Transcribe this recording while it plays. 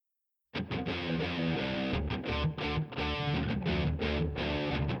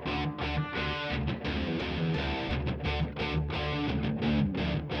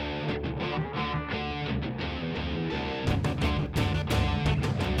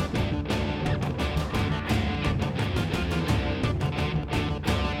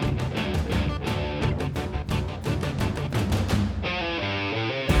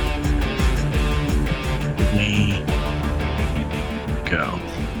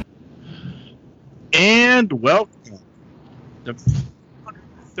And welcome to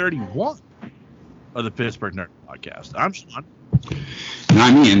 31 of the Pittsburgh Nerd Podcast. I'm Sean. And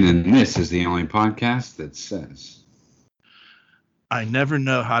I'm Ian, and this is the only podcast that says, I never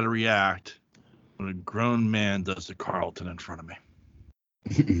know how to react when a grown man does the Carlton in front of me.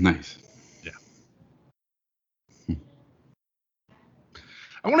 Nice. Yeah.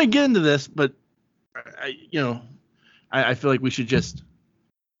 I want to get into this, but I feel like we should just,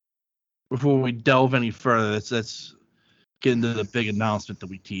 before we delve any further, let's get into the big announcement that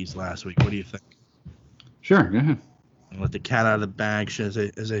we teased last week. What do you think? Sure, go ahead. Let the cat out of the bag, as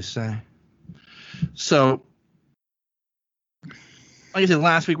they say. So, like I said,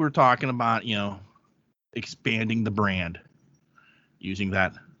 last week we were talking about, expanding the brand, using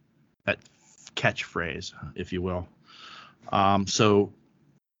that catchphrase, if you will. So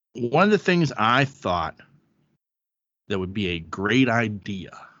one of the things I thought that would be a great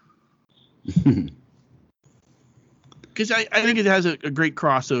idea, because I think it has a great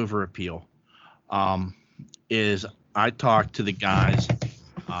crossover appeal, is I talked to the guys,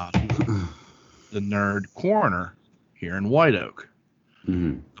 the Nerd Corner here in White Oak,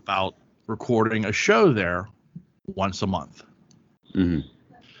 about recording a show there once a month.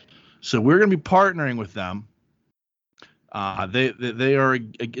 So we're going to be partnering with them. They are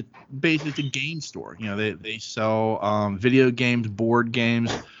basically a game store. They sell video games, board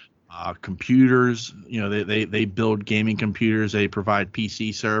games, computers. They build gaming computers. They provide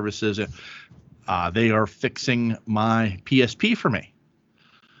PC services. They are fixing my PSP for me.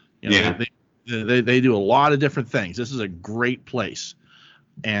 They do a lot of different things. This is a great place,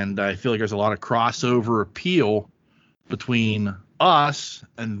 and I feel like there's a lot of crossover appeal between us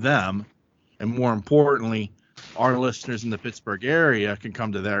and them, and more importantly, our listeners in the Pittsburgh area can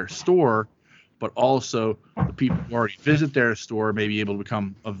come to their store, but also the people who already visit their store may be able to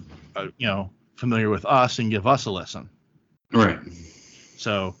become familiar with us and give us a listen. Right.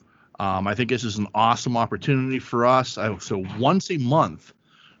 So I think this is an awesome opportunity for us. So once a month,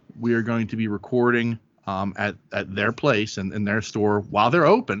 we are going to be recording at their place and in their store while they're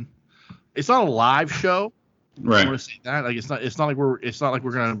open. It's not a live show. Right. I want to say that. Like it's not like we're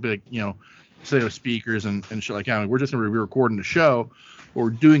going to be set of speakers and shit like that. We're just going to be recording the show, or we're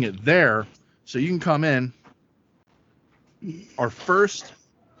doing it there, so you can come in. Our first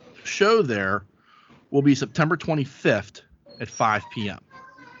show there will be September 25th at 5 p.m.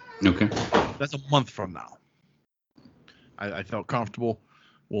 Okay. That's a month from now. I felt comfortable.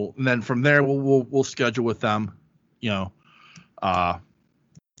 Well, and then from there we'll schedule with them.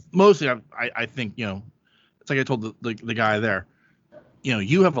 Mostly I think it's like I told the guy there.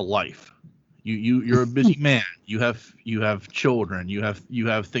 You have a life. You're a busy man. You have children. You have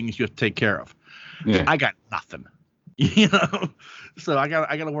things you have to take care of. Yeah. I got nothing. So I got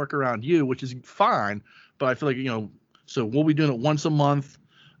to work around you, which is fine. But I feel like so we'll be doing it once a month.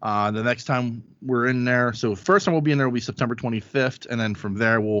 The next time we're in there, so first time we'll be in there will be September 25th, and then from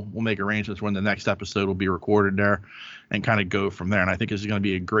there we'll make arrangements when the next episode will be recorded there, and kind of go from there. And I think this is going to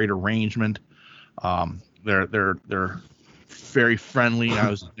be a great arrangement. They're very friendly. I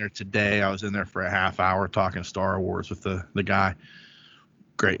was in there today. I was in there for a half hour talking Star Wars with the guy.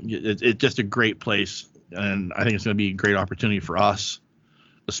 Great. It's just a great place, and I think it's going to be a great opportunity for us,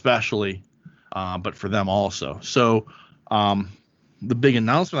 especially, but for them also. So the big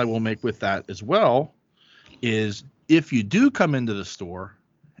announcement I will make with that as well is if you do come into the store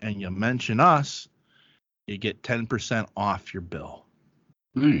and you mention us, you get 10% off your bill.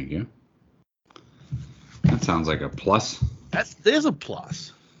 There you go. That sounds like a plus. There's a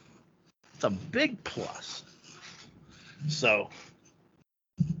plus. It's a big plus. So,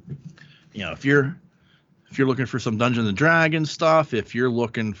 if you're looking for some Dungeons and Dragons stuff, if you're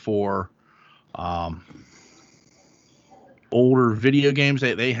looking for older video games,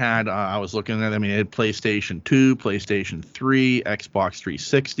 they had I was looking at them. They had PlayStation 2, PlayStation 3, Xbox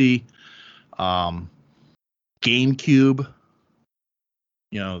 360, GameCube.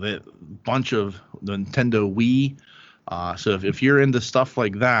 The bunch of the Nintendo Wii. So if you're into stuff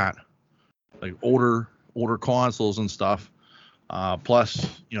like that, like older consoles and stuff,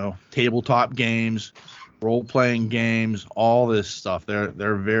 plus tabletop games, role playing games, all this stuff,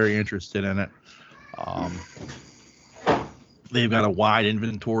 they're very interested in it. They've got a wide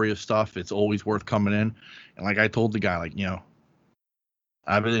inventory of stuff. It's always worth coming in. And like I told the guy,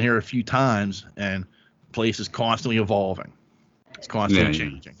 I've been in here a few times, and the place is constantly evolving. It's constantly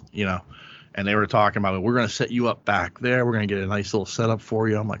changing, And they were talking about, we're going to set you up back there. We're going to get a nice little setup for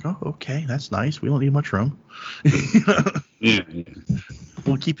you. I'm like, oh, okay, that's nice. We don't need much room. Yeah.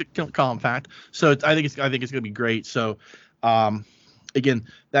 We'll keep it compact. So I think it's going to be great. So again,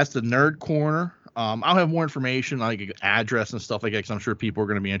 that's the Nerd Corner. I'll have more information, like address and stuff like that, because I'm sure people are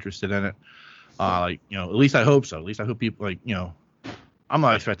going to be interested in it. At least I hope so. At least I hope people, I'm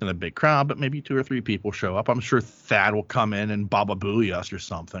not expecting a big crowd, but maybe 2 or 3 people show up. I'm sure Thad will come in and Baba Booey us or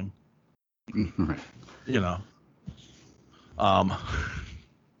something. Right. Um,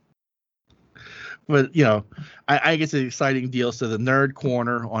 but I guess an exciting deal. So the Nerd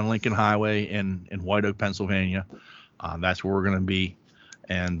Corner on Lincoln Highway in White Oak, Pennsylvania. That's where we're going to be,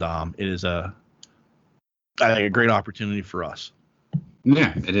 and it is I think a great opportunity for us.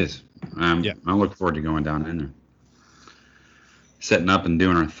 Yeah, it is. I look forward to going down in there, setting up and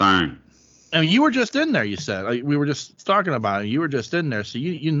doing our thing. I mean, you were just in there. You said we were just talking about it. You were just in there, so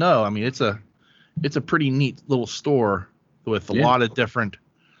I mean, it's a pretty neat little store with a lot of different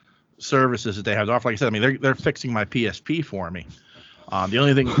services that they have to offer. Like I said, I mean, they're fixing my PSP for me. The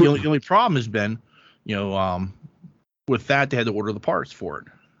only problem has been, with that they had to order the parts for it.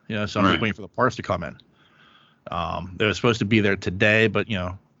 So I'm just waiting for the parts to come in. They were supposed to be there today, but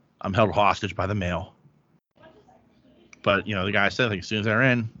I'm held hostage by the mail. But the guy said, as soon as they're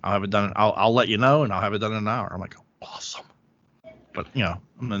in, I'll have it done. I'll let you know, and I'll have it done in an hour. I'm like, awesome. But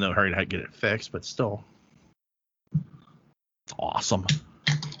I'm in no hurry to get it fixed. But still, it's awesome.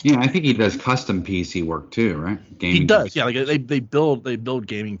 Yeah, I think he does custom PC work too, right? Gaming. He does. PC. Yeah, like they build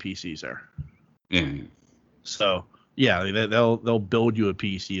gaming PCs there. Yeah. So they'll build you a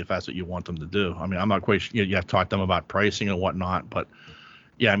PC if that's what you want them to do. I mean, I'm not quite sure. You have to talk to them about pricing and whatnot, but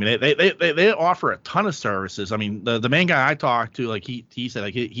yeah, I mean, they offer a ton of services. I mean, the main guy I talked to, like he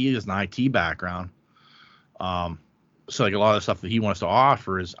said, he has an IT background. So like a lot of the stuff that he wants to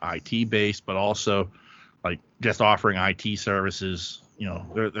offer is IT based, but also like just offering IT services.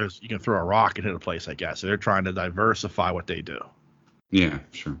 There's you can throw a rock and hit a place, I guess. So they're trying to diversify what they do. Yeah,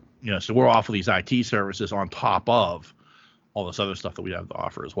 sure. So we're offering these IT services on top of all this other stuff that we have to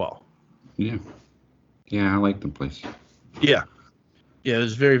offer as well. Yeah. Yeah, I like the place. Yeah. Yeah,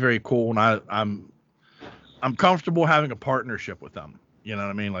 it's very, very cool, and I'm comfortable having a partnership with them. You know what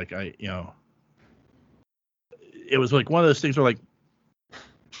I mean? Like it was like one of those things where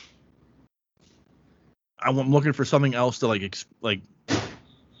I'm looking for something else to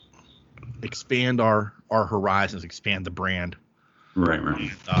expand our horizons, expand the brand. Right.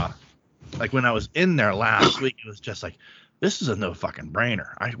 And, like when I was in there last week, it was just like, this is a no fucking brainer.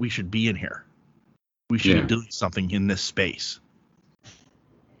 We should be in here. We should be doing something in this space.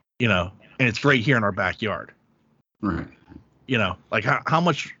 And it's right here in our backyard. Right. Like how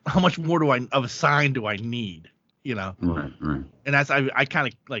much more of a sign do I need? Right. And that's I kind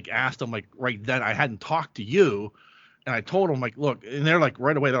of like asked them like right then. I hadn't talked to you, and I told them like, look, and they're like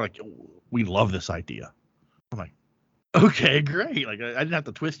right away. They're like, we love this idea. I'm like, okay, great. Like I didn't have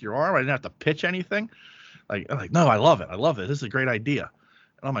to twist your arm. I didn't have to pitch anything. I'm like, no, I love it. I love it. This is a great idea.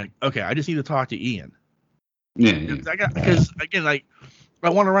 And I'm like, okay, I just need to talk to Ian. Yeah. Because again, like I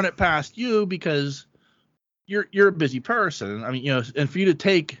want to run it past you because you're a busy person. I mean, and for you to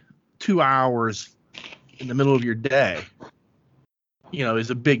take 2 hours in the middle of your day, is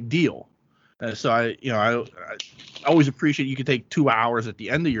a big deal. So I always appreciate you can take 2 hours at the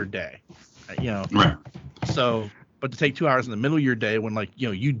end of your day, Right. So, but to take 2 hours in the middle of your day when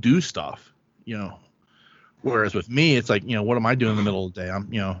you do stuff, whereas with me, it's like, what am I doing in the middle of the day?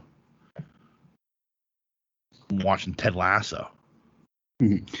 I'm watching Ted Lasso.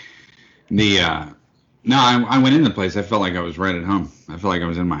 No, I went in the place. I felt like I was right at home. I felt like I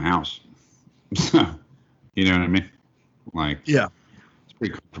was in my house. You know what I mean? Like, yeah, it's a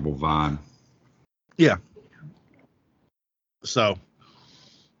pretty comfortable vibe. Yeah. So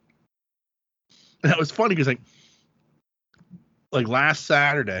that was funny because like last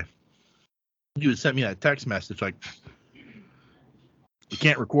Saturday, you had sent me that text message like, you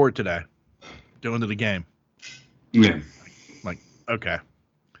can't record today. Go into the game. Yeah. I'm like, okay.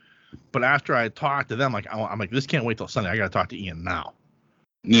 But after I talked to them, I'm like, this can't wait till Sunday. I got to talk to Ian now.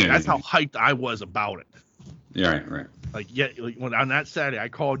 Yeah. That's how hyped I was about it. Yeah, right. Like when on that Saturday, I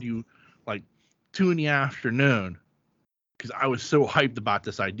called you like 2 p.m. because I was so hyped about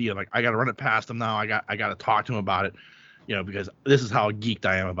this idea. Like I got to run it past him now. I got to talk to him about it, because this is how geeked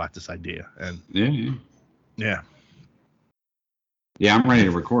I am about this idea. And yeah, I'm ready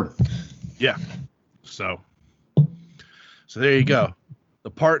to record. Yeah. So there you go.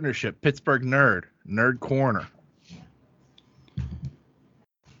 The partnership, Pittsburgh Nerd Corner.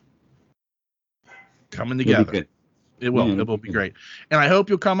 Coming together. It will. Yeah, it will be great. And I hope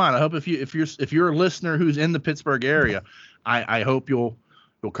you'll come on. I hope if you're a listener who's in the Pittsburgh area, I hope you'll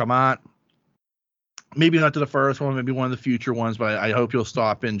come on. Maybe not to the first one, maybe one of the future ones, but I hope you'll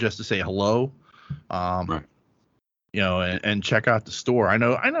stop in just to say hello. Right. and check out the store. I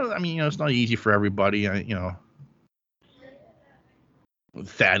know. I mean, it's not easy for everybody.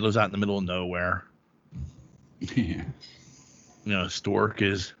 Thad lives out in the middle of nowhere. Yeah. Stork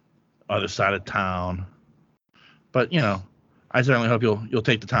is other side of town. But I certainly hope you'll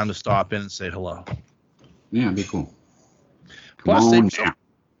take the time to stop in and say hello. Yeah, it'd be cool. Plus,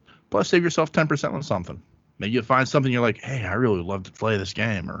 save yourself 10% on something. Maybe you'll find something you're like, hey, I really would love to play this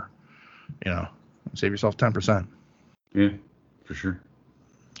game, or save yourself 10%. Yeah, for sure.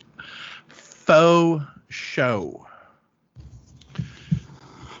 Faux show.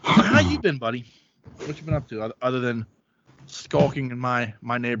 How you been, buddy? What you been up to other than skulking in my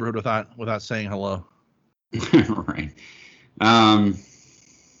neighborhood without saying hello? Right.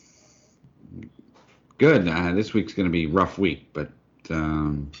 Good. This week's going to be a rough week, but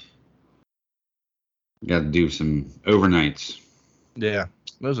got to do some overnights. Yeah,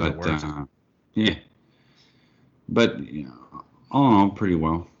 those are the worst. Yeah. But all in all, pretty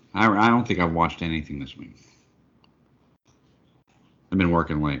well. I don't think I've watched anything this week. I've been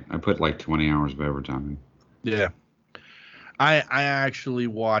working late. I put like 20 hours of overtime in. Yeah. I actually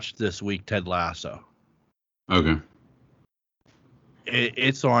watched this week Ted Lasso. Okay.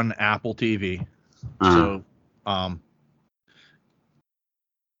 It's on Apple TV. Uh-huh. So,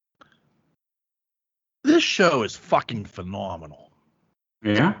 this show is fucking phenomenal.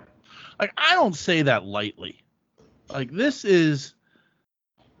 Yeah? Like, I don't say that lightly. Like, this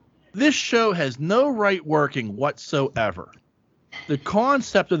show has no right working whatsoever. The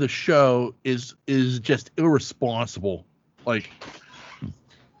concept of the show is just irresponsible. Like,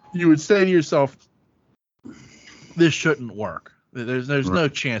 you would say to yourself, this shouldn't work. There's no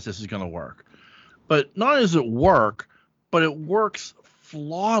chance this is going to work. But not only does it work, but it works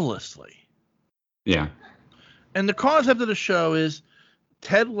flawlessly. Yeah. And the concept of the show is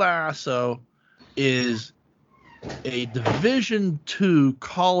Ted Lasso is a Division II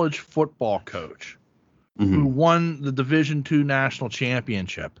college football coach who won the Division II national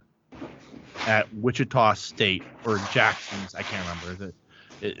championship at Wichita State or Jackson's. I can't remember.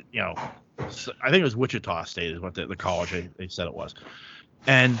 I think it was Wichita State is what the college they said it was.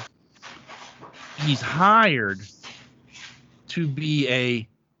 And he's hired to be a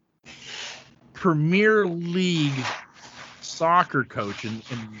Premier League soccer coach in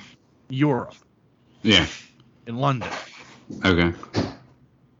Europe. Yeah. In London. Okay.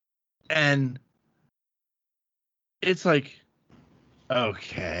 And it's like,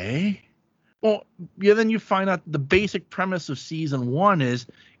 okay. Well, yeah, then you find out the basic premise of season 1 is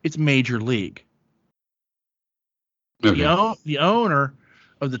it's Major League. Okay. The owner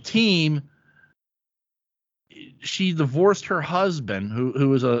of the team, she divorced her husband, who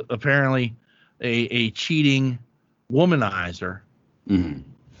was apparently a cheating womanizer. Mm-hmm.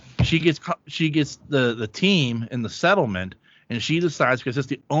 She gets the team in the settlement, and she decides, because that's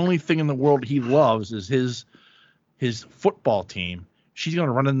the only thing in the world he loves is his football team, she's going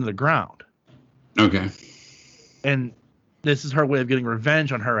to run into the ground. Okay. And this is her way of getting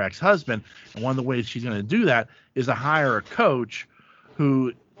revenge on her ex-husband. And one of the ways she's going to do that is to hire a coach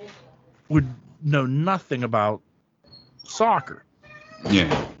who would know nothing about soccer.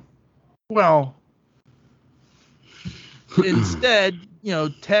 Yeah. Well, instead,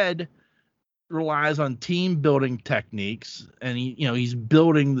 Ted relies on team building techniques, and he's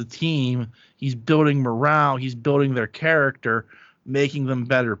building the team, he's building morale, he's building their character, making them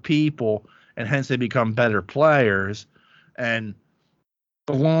better people, and hence they become better players. And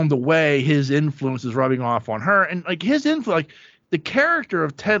along the way, his influence is rubbing off on her, and like his influence, like the character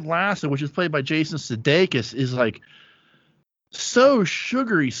of Ted Lasso, which is played by Jason Sudeikis, is like so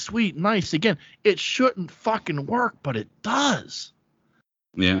sugary, sweet, nice. Again, it shouldn't fucking work, but it does.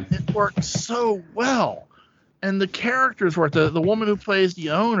 Yeah. It works so well. And the characters work. The woman who plays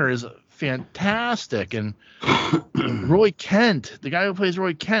the owner is fantastic. And Roy Kent, the guy who plays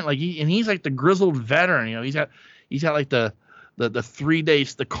Roy Kent, he's like the grizzled veteran. He's got like the 3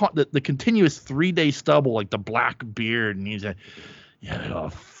 days, the continuous 3 day stubble, like the black beard, and he's a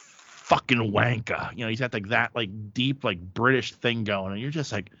fucking wanker. He's got like that like deep like British thing going, and you're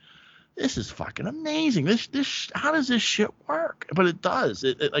just like, this is fucking amazing. This how does this shit work? But it does.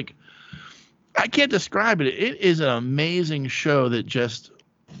 It like, I can't describe it. It is an amazing show that just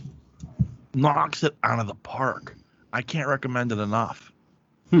knocks it out of the park. I can't recommend it enough.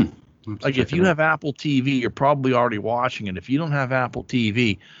 Like, if you have Apple TV, you're probably already watching it. If you don't have Apple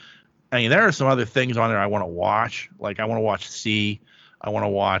TV, I mean, there are some other things on there I want to watch. Like, I want to watch C. I want to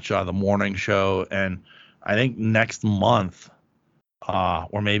watch The Morning Show. And I think next month,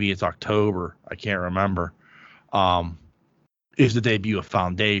 or maybe it's October, I can't remember, is the debut of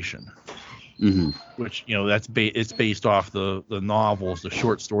Foundation. Mm-hmm. which it's based off the novels, the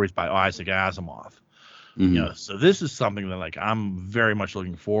short stories by Isaac Asimov. Mm-hmm. So this is something that like I'm very much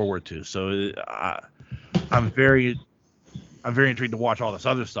looking forward to. So I'm very intrigued to watch all this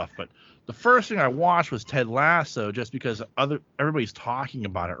other stuff. But the first thing I watched was Ted Lasso, just because everybody's talking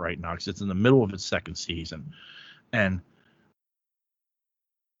about it right now because it's in the middle of its second season, and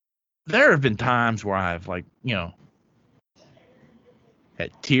there have been times where I've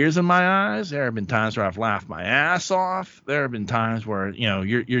had tears in my eyes. There have been times where I've laughed my ass off. There have been times where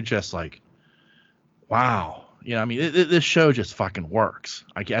you're just like, wow. I mean, this show just fucking works.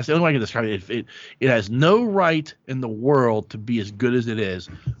 I guess the only way I can describe it, it has no right in the world to be as good as it is,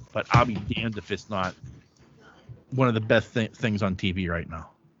 but I'll be damned if it's not one of the best things on TV right now.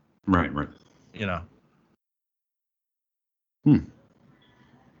 Right. I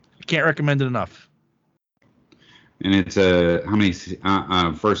can't recommend it enough. And it's how many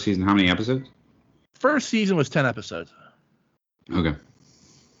first season? How many episodes? First season was 10 episodes. Okay.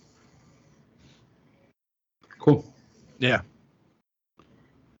 Cool. Yeah.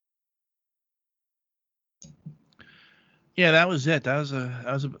 Yeah, that was it.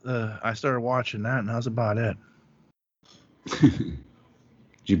 I started watching that, and that was about it.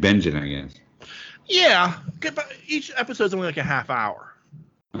 You binge it, I guess. Yeah, but each episode's only like a half hour.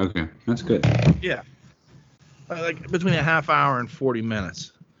 Okay, that's good. Yeah, like between a half hour and 40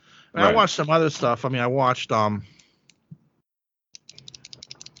 minutes. And Right. I watched some other stuff. I mean, I watched the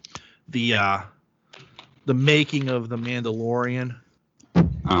making of The Mandalorian.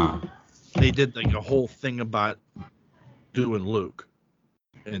 They did like a whole thing about doing Luke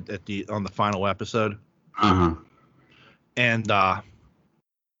on the final episode. And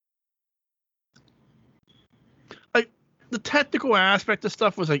like the technical aspect of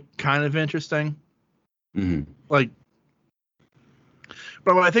stuff was like kind of interesting. Mm-hmm. Like,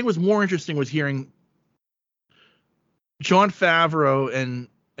 but what I think was more interesting was hearing Jon Favreau and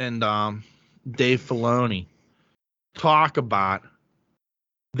Dave Filoni talk about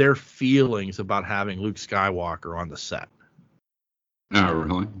their feelings about having Luke Skywalker on the set. Oh,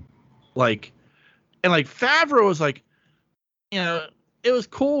 really? Like, and like Favreau was like, it was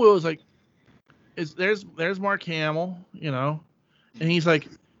cool. It was like, there's Mark Hamill, and he's like,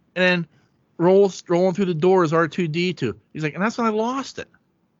 and then rolling through the door is R2-D2. He's like, and that's when I lost it.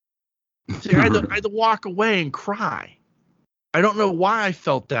 See, I had to walk away and cry. I don't know why I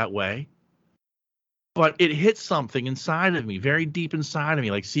felt that way, but it hit something inside of me, very deep inside of me.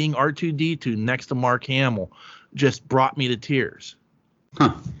 Like seeing R2-D2 next to Mark Hamill just brought me to tears.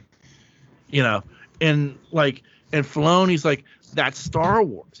 Huh. And Filoni's like, that's Star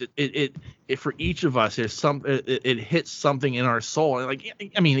Wars. It for each of us, there's it hits something in our soul. And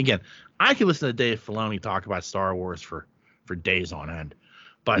like, I mean, again, I could listen to Dave Filoni talk about Star Wars for days on end,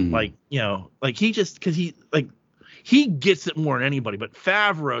 but he just, because he gets it more than anybody, but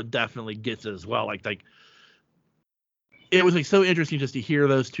Favreau definitely gets it as well. Like it was like so interesting just to hear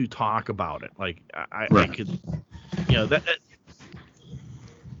those two talk about it. Like I could, that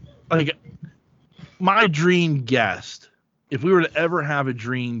like my dream guest, if we were to ever have a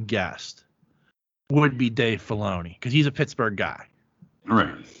dream guest, would be Dave Filoni, because he's a Pittsburgh guy.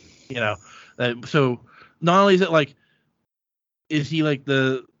 Right. So not only is it like, is he like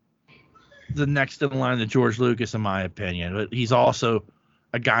the next in line to George Lucas, in my opinion, but he's also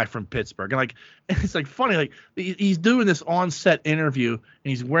a guy from Pittsburgh. And it's like funny, like he's doing this on-set interview and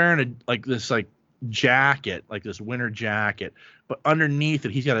he's wearing this jacket, like this winter jacket, but underneath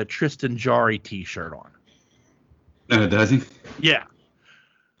it he's got a Tristan Jarry t-shirt on. Does he? Yeah.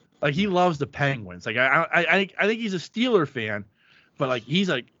 Like he loves the Penguins. Like I think he's a Steeler fan, but like he's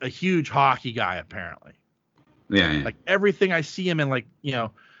like a huge hockey guy apparently. Yeah. Like everything I see him in,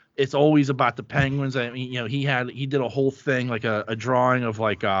 it's always about the Penguins. I mean, he did a whole thing, like a drawing of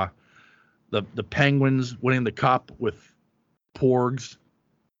like the Penguins winning the cup with porgs.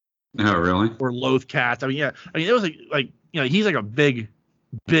 Oh, really? Or loath cats. I mean, yeah. I mean, it was like he's like a big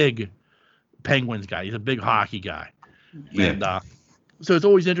Penguins guy. He's a big hockey guy. Yeah. And so it's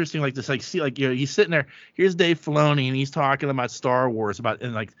always interesting, like this, like see, like he's sitting there. Here's Dave Filoni, and he's talking about Star Wars,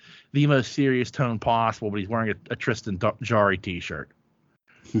 in like the most serious tone possible, but he's wearing a Tristan Jarry t-shirt.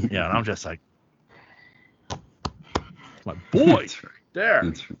 Yeah, and I'm just like, my boy, right there.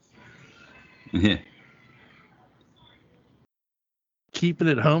 That's right. Yeah. Keeping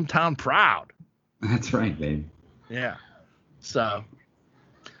it hometown proud. That's right, baby. Yeah. So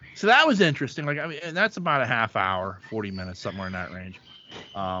that was interesting. Like, I mean, and that's about a half hour, 40 minutes, somewhere in that range.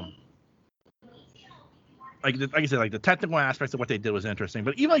 Like I said, like the technical aspects of what they did was interesting.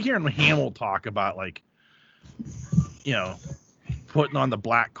 But even like hearing Hamill talk about, like, putting on the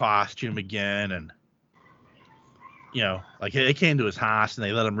black costume again, and like they came to his house and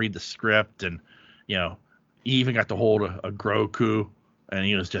they let him read the script, and he even got to hold a Groku, and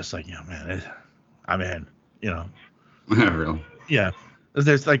he was just like, man, I'm in, Really? Yeah.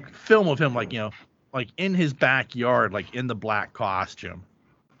 There's like film of him, like like in his backyard, like in the black costume,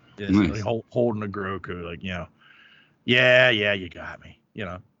 Nice. like, holding a Groku, like yeah, you got me,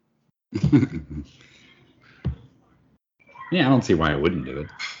 Yeah, I don't see why I wouldn't do it.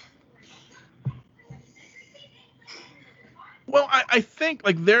 Well, I think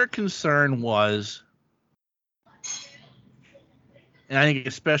like their concern was, and I think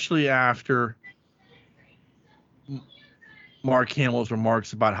especially after Mark Hamill's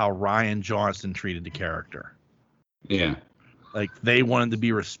remarks about how Rian Johnson treated the character. Yeah. Like they wanted to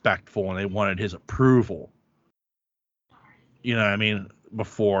be respectful and they wanted his approval. You know what I mean?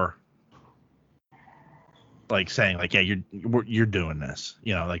 Before like saying like, yeah, you're doing this.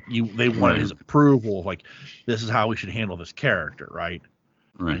 Like they wanted his approval of like, this is how we should handle this character, right?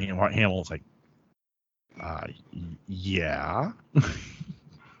 Right. And Hamill's like, yeah.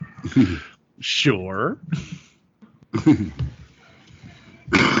 Sure.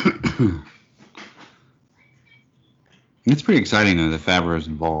 It's pretty exciting though that Favreau's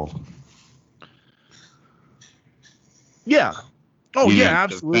involved. Yeah. Oh yeah,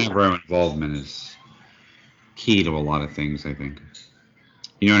 absolutely. The Favreau involvement is key to a lot of things, I think.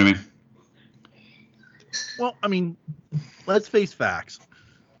 You know what I mean? Well, I mean, let's face facts.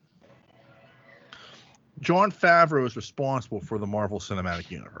 Jon Favreau is responsible for the Marvel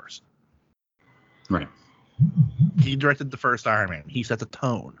Cinematic Universe. Right. He directed the first Iron Man. He set the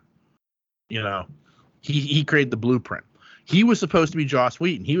tone. He created the blueprint. He was supposed to be Joss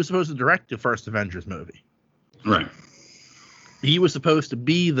Whedon. He was supposed to direct the first Avengers movie. Right. He was supposed to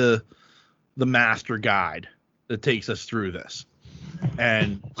be the master guide that takes us through this.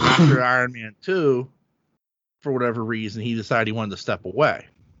 And after Iron Man 2, for whatever reason, he decided he wanted to step away.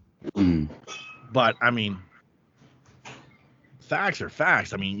 Mm. But, I mean, facts are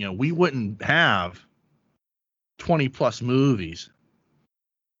facts. I mean, we wouldn't have 20-plus movies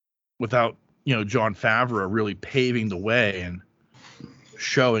without, Jon Favreau really paving the way and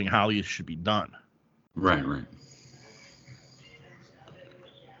showing how these should be done. Right, right.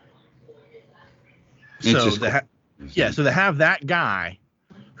 So to have that guy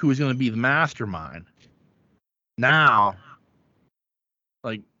who is going to be the mastermind now,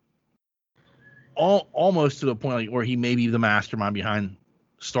 like almost to the point like where he may be the mastermind behind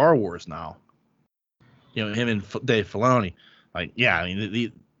Star Wars now. Him and Dave Filoni, like, yeah, I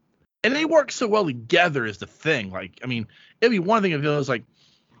mean, and they work so well together is the thing. Like, I mean, it'd be one thing if it was like,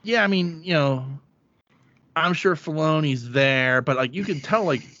 yeah, I mean, I'm sure Filoni's there, but like you can tell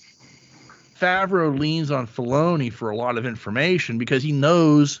like Favreau leans on Filoni for a lot of information because he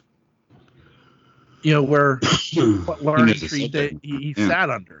knows, what learning tree he sat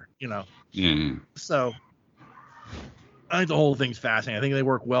under, Yeah. So I think the whole thing's fascinating. I think they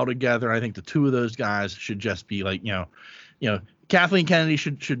work well together. I think the two of those guys should just be like, Kathleen Kennedy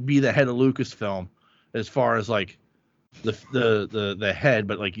should be the head of Lucasfilm as far as like the head,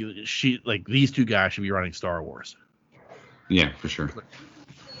 but like these two guys should be running Star Wars. Yeah, for sure.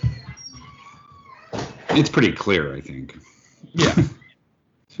 It's pretty clear, I think. Yeah.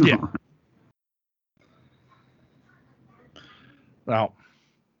 Yeah. Well,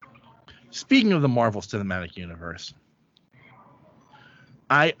 speaking of the Marvel Cinematic Universe,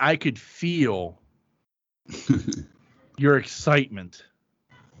 I could feel your excitement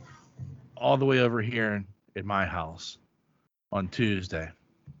all the way over here in my house on Tuesday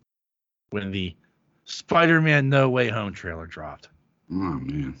when the Spider-Man No Way Home trailer dropped. Oh,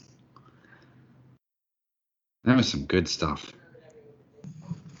 man. That was some good stuff.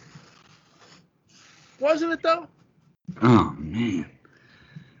 Wasn't it, though? Oh, man.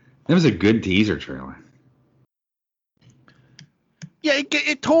 That was a good teaser trailer. Yeah,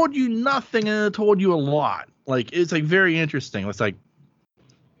 it told you nothing and it told you a lot. Like, it's like very interesting. It's like,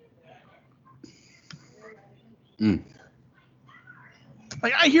 like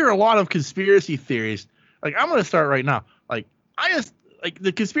I hear a lot of conspiracy theories. Like, I'm gonna start right now. Like,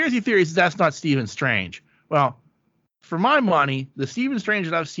 the conspiracy theories that's not Stephen Strange. Well, for my money, the Stephen Strange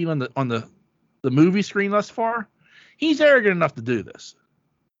that I've seen on the movie screen thus far, he's arrogant enough to do this.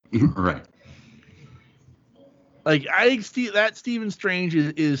 Right. Like, I think that Stephen Strange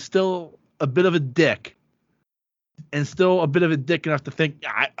is still a bit of a dick, and still a bit of a dick enough to think,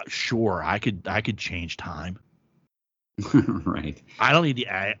 I could change time. Right. I don't need the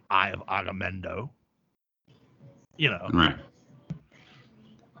eye of Agamemnon. Right.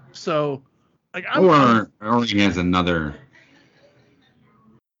 So, like, or he has another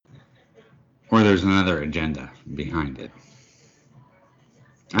Or there's another agenda behind it.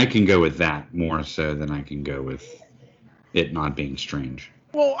 I can go with that more so than I can go with it not being strange.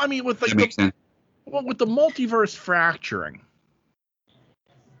 Well, I mean, with like that makes sense. Well, with the multiverse fracturing,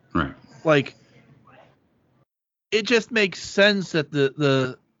 Right. like it just makes sense that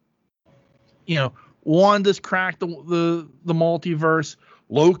the Wanda's cracked the multiverse.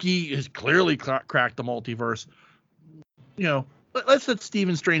 Loki has clearly cracked the multiverse. Let's let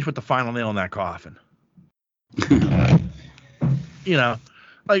Stephen Strange put the final nail in that coffin.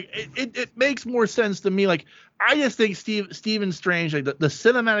 Like it makes more sense to me. Like I just think Stephen Strange, like the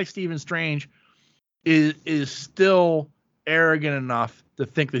cinematic Stephen Strange, is still arrogant enough to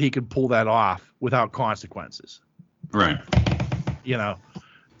think that he could pull that off without consequences. Right.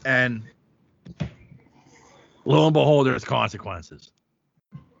 And lo and behold, there's consequences.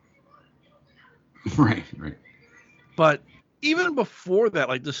 Right. But even before that,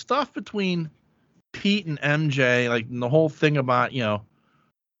 like the stuff between Pete and MJ, like the whole thing about,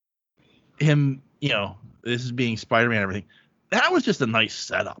 him, this is being Spider-Man and everything, that was just a nice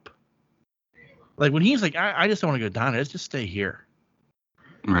setup. Like when he's like, I just don't want to go down there. Let's just stay here.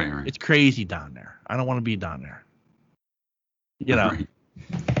 Right. It's crazy down there. I don't want to be down there. Right.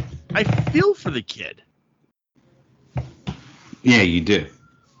 I feel for the kid. Yeah, you do.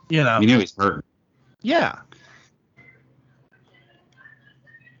 You knew he's hurting. Yeah.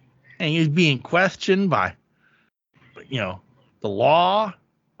 And he's being questioned by, the law.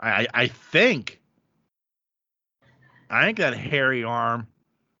 I think that hairy arm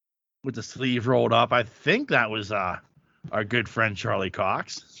with the sleeve rolled up, I think that was our good friend Charlie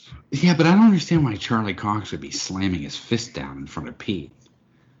Cox. Yeah, but I don't understand why Charlie Cox would be slamming his fist down in front of Pete.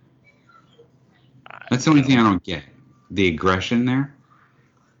 That's the only thing I don't get. The aggression there.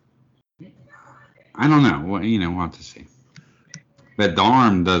 I don't know. Well, we'll have to see. But the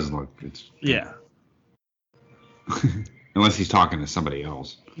arm does look. Yeah. Unless he's talking to somebody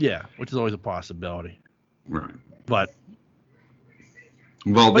else. Yeah, which is always a possibility. Right. But.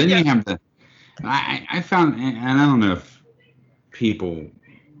 Well, then you have the. I found, and I don't know if people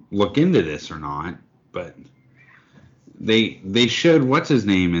look into this or not, but they showed what's his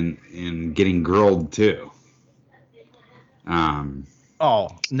name in getting grilled too.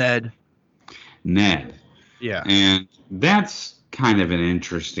 Ned. Ned. Yeah. And that's kind of an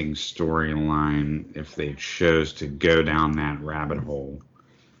interesting storyline if they chose to go down that rabbit hole.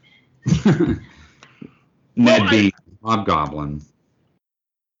 Ned being Hobgoblin,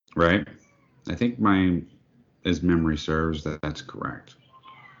 right? I think as memory serves, that's correct.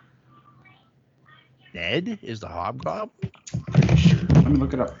 Ned is the Hobgoblin? Pretty sure. Let me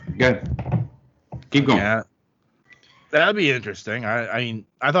look it up. Good. Keep going. Yeah. That'd be interesting. I mean,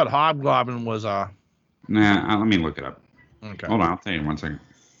 I thought Hobgoblin was Nah, let me look it up. Okay. Hold on, I'll tell you in 1 second.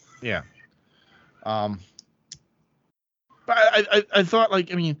 Yeah. But I thought,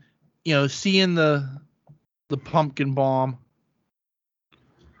 like, I mean, seeing the pumpkin bomb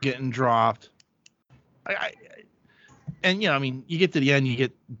getting dropped. And I mean, you get to the end, you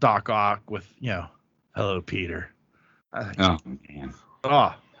get Doc Ock with, hello, Peter. Oh, man.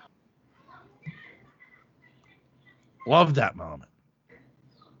 Oh. Love that moment.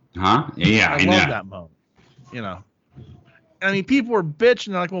 Huh? Yeah, I know. Love that moment. I mean, people were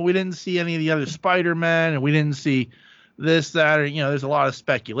bitching. They're like, well, we didn't see any of the other Spider-Men, and we didn't see this, that, or, there's a lot of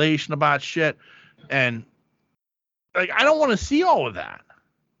speculation about shit. And, like, I don't want to see all of that.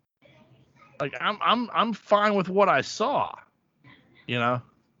 Like, I'm fine with what I saw.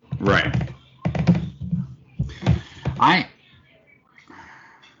 Right. I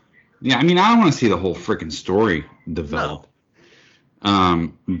mean, I don't want to see the whole freaking story develop.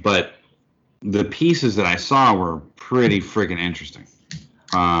 No. But the pieces that I saw were pretty freaking interesting.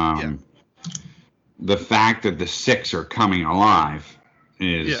 The fact that the 6 are coming alive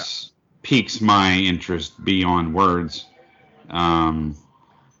piques my interest beyond words. And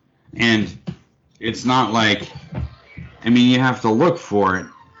it's not like, I mean, you have to look for it,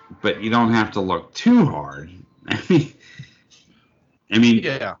 but you don't have to look too hard. I mean,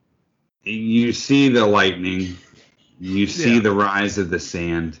 yeah. You see the lightning, you see the rise of the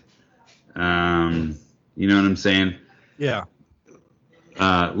sand. You know what I'm saying? Yeah.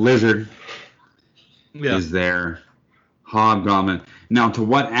 Lizard is there. Hobgoblin. Now, to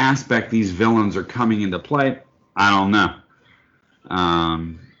what aspect these villains are coming into play, I don't know.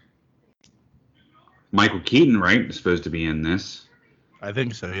 Michael Keaton, right, is supposed to be in this. I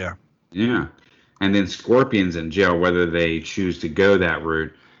think so, yeah. Yeah. And then Scorpion's in jail, whether they choose to go that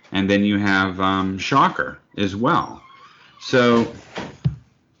route. And then you have Shocker as well. So,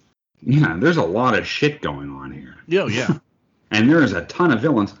 there's a lot of shit going on here. Yeah. And there's a ton of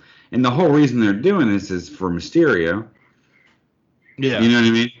villains. And the whole reason they're doing this is for Mysterio. Yeah. You know what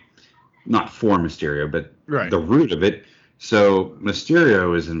I mean? Not for Mysterio, but the root of it. So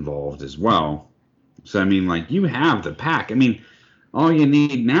Mysterio is involved as well. So, I mean, like, you have the pack. I mean, all you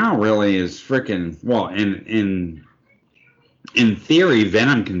need now really is freaking, well, in theory,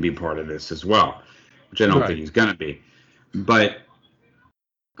 Venom can be part of this as well, which I don't think he's going to be. But,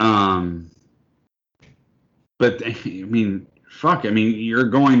 I mean, fuck, I mean, you're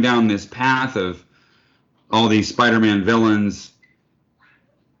going down this path of all these Spider-Man villains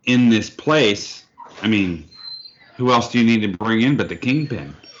in this place. I mean, who else do you need to bring in but the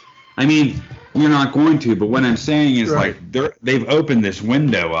Kingpin? I mean, you're not going to, but what I'm saying is, like, they've opened this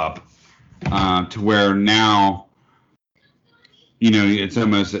window up to where now, you know, it's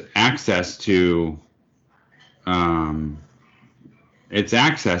almost access to,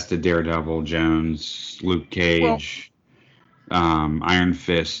 Daredevil, Jones, Luke Cage, Iron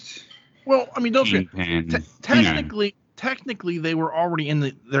Fist. Well, I mean, don't forget, technically, they were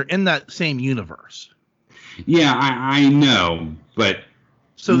already they're in that same universe. Yeah, I know, but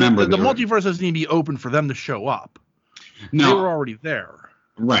so the multiverse doesn't need to be open for them to show up. No, they were already there.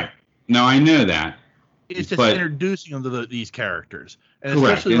 Right. No, I know that. It's just introducing them to these characters, and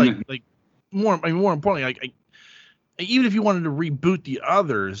especially like more importantly, like even if you wanted to reboot the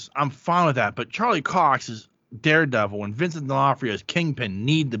others, I'm fine with that. But Charlie Cox is Daredevil and Vincent D'Onofrio's Kingpin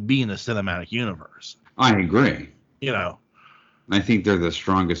need to be in the cinematic universe. I agree. You know, I think they're the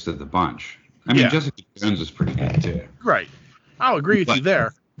strongest of the bunch. I mean, Jessica Jones is pretty good too. Right. I'll agree with you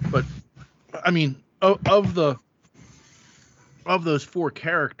there, but I mean, of those four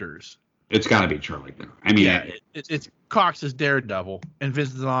characters, it's got to be Charlie. I mean, it's Cox as Daredevil and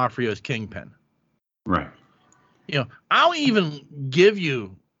Vincent D'Onofrio as Kingpin. Right. You know, I'll even give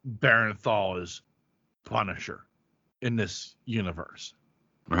you Barenthal as Punisher in this universe.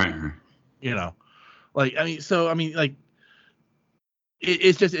 Right. You know, like it's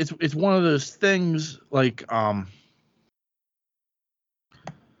one of those things like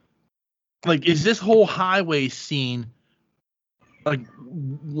is this whole highway scene like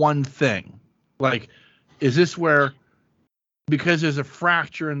one thing? Like, is this where, because there's a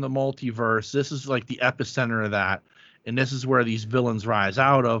fracture in the multiverse, this is like the epicenter of that, and this is where these villains rise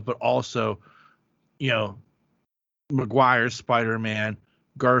out of, but also, you know, Maguire's Spider-Man,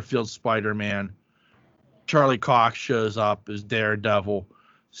 Garfield's Spider-Man, Charlie Cox shows up as Daredevil,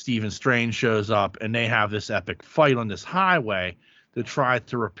 Stephen Strange shows up, and they have this epic fight on this highway to try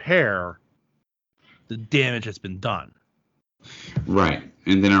to repair the damage that's been done. Right.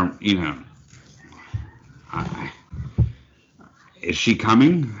 And then, you know, is she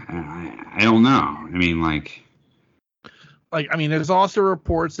coming? I don't know. I mean, there's also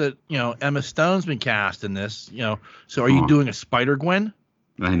reports that, you know, Emma Stone's been cast in this, you know, so are you doing a Spider-Gwen?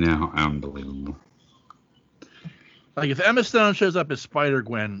 I know. Unbelievable. Like, if Emma Stone shows up as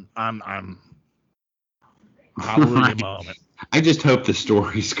Spider-Gwen, I'm hallelujah moment. I just hope the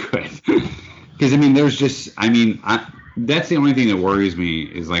story's good. Because, I mean, that's the only thing that worries me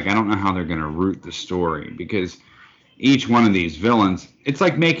is, like, I don't know how they're going to root the story. Because each one of these villains, it's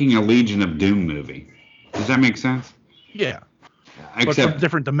like making a Legion of Doom movie. Does that make sense? Yeah. Except but from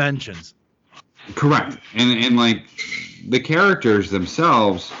different dimensions. Correct. And like, the characters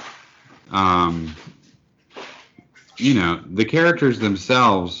themselves, you know, the characters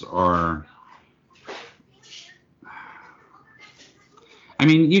themselves are, I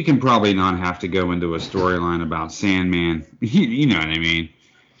mean, you can probably not have to go into a storyline about Sandman. You know what I mean?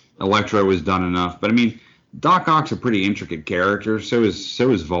 Electro was done enough. But, I mean, Doc Ock's a pretty intricate character. So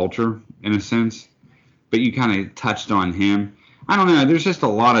is Vulture, in a sense. But you kind of touched on him. I don't know. There's just a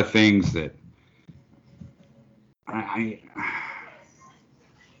lot of things that I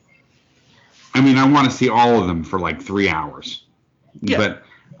mean, I want to see all of them for like 3 hours. Yeah. But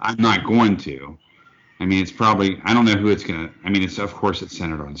I'm not going to. I mean, it's probably, I don't know who it's going to, I mean, of course it's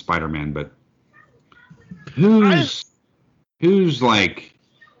centered on Spider-Man, but who's like,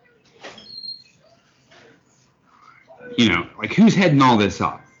 you know, like, who's heading all this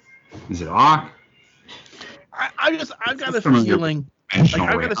up? Is it Ock? I've got a feeling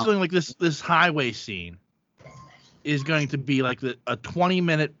like this highway scene is going to be like a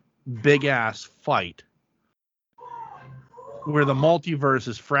 20-minute big ass fight where the multiverse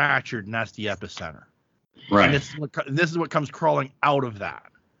is fractured and that's the epicenter. Right. And this is what comes crawling out of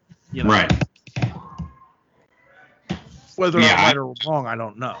that. You know? Right. Whether I'm right or wrong, I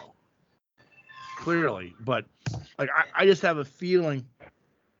don't know. Clearly, but like I just have a feeling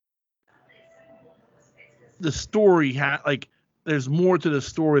the story like there's more to the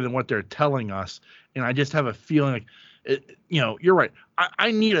story than what they're telling us, and I just have a feeling like You're right.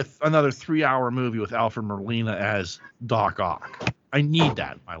 I need another 3-hour movie with Alfred Molina as Doc Ock. I need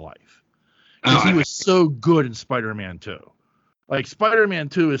that in my life because he was so good in Spider-Man 2. Like Spider-Man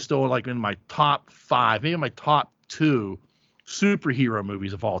 2 is still like in my top 5, maybe my top 2 superhero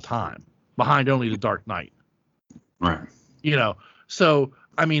movies of all time, behind only The Dark Knight. Right. So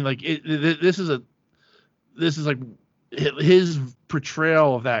I mean, like this is like his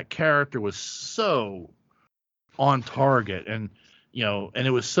portrayal of that character was so on target, and and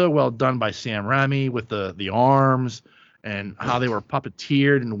it was so well done by Sam Raimi with the arms and how they were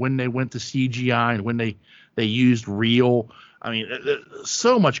puppeteered and when they went to CGI and when they used real. I mean,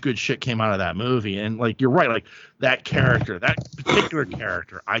 so much good shit came out of that movie, and like you're right, like that particular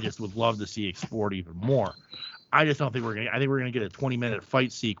character, I just would love to see explored even more. I just don't think we're gonna. I think we're gonna get a 20-minute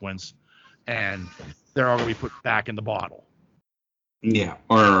fight sequence, and they're all gonna be put back in the bottle. Yeah,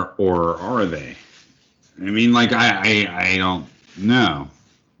 or are they? I mean, like I don't know.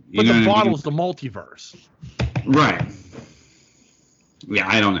 But the bottle's the multiverse. Right. Yeah,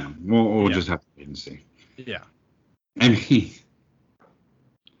 I don't know. We'll just have to wait and see. Yeah. I mean,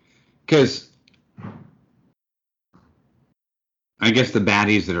 because I guess the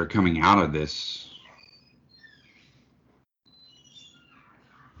baddies that are coming out of this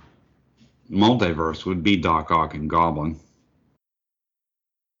multiverse would be Doc Ock and Goblin,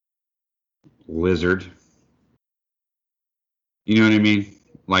 Lizard. You know what I mean?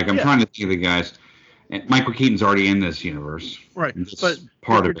 Like, I'm trying to think of the guys. And Michael Keaton's already in this universe. Right. But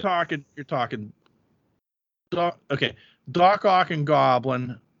you're talking. Doc Ock and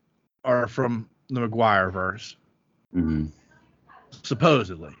Goblin are from the Maguire-verse. Mm-hmm.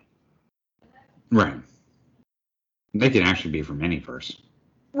 Supposedly. Right. They can actually be from any verse.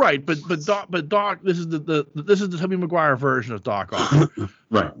 Right, but Doc, this is the Tobey Maguire version of Doc Ock.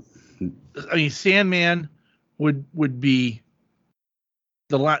 Right. I mean, Sandman would be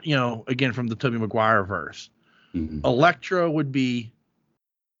again from the Tobey Maguire verse. Mm-hmm. Electro would be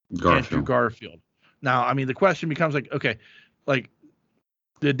Andrew Garfield. Now, I mean, the question becomes did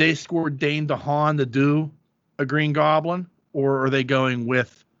they score Dane DeHaan to do a Green Goblin, or are they going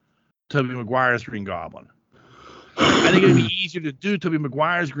with Tobey Maguire's Green Goblin? I think it'd be easier to do Tobey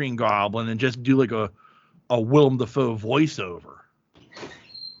Maguire's Green Goblin and just do like a Willem Dafoe voiceover,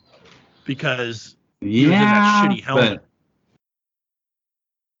 because he was in that shitty helmet.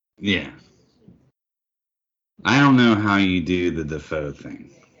 Yeah. I don't know how you do the Dafoe thing.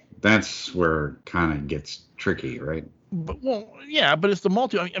 That's where it kind of gets tricky, right? But it's the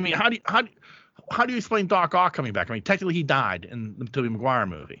multi. I mean, how do you explain Doc Ock coming back? I mean, technically he died in the Tobey Maguire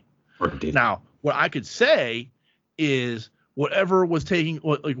movie. Or did. Now, what I could say is whatever was taking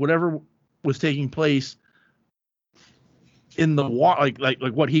place in the like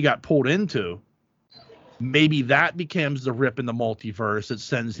what he got pulled into, maybe that becomes the rip in the multiverse that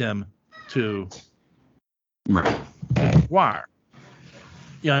sends him to Maguire.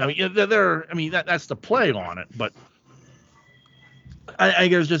 Yeah, I mean that's the play on it, but I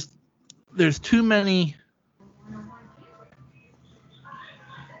guess there's too many.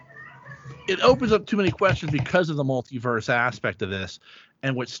 It opens up too many questions because of the multiverse aspect of this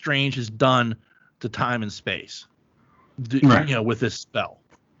and what Strange has done to time and space, with this spell.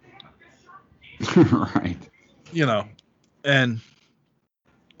 Right. And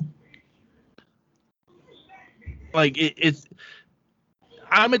like it's.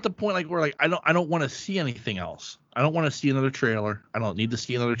 I'm at the point where I don't want to see anything else. I don't want to see another trailer. I don't need to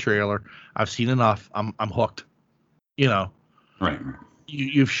see another trailer. I've seen enough. I'm hooked. Right.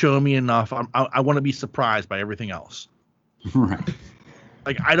 You've shown me enough. I want to be surprised by everything else. Right.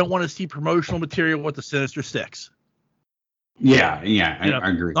 Like I don't want to see promotional material with the Sinister Six. Yeah, I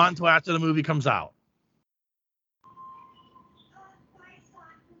agree. Not until after the movie comes out.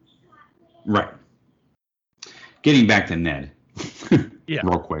 Right. Getting back to Ned. Yeah.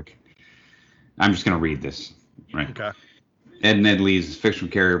 Real quick. I'm just going to read this. Right. Okay. Ed Ned Lee's a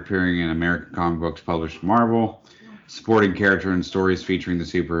fictional character appearing in American comic books published Marvel. Supporting character in stories featuring the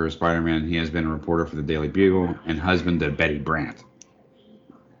superhero Spider-Man. He has been a reporter for the Daily Bugle and husband to Betty Brant.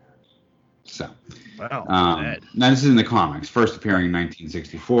 So. Wow. Now, this is in the comics. First appearing in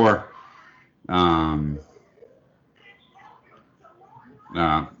 1964.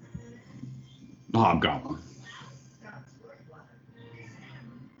 Hobgoblin.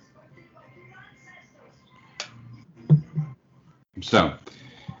 So,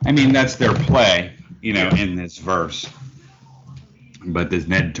 I mean, that's their play, in this verse. But does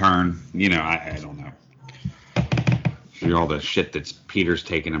Ned turn? I don't know. For all the shit that Peter's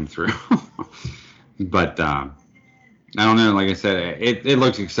taking him through. But I don't know. Like I said, it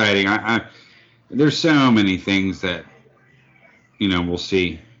looks exciting. There's so many things that we'll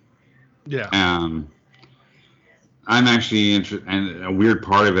see. Yeah. I'm actually interested, and a weird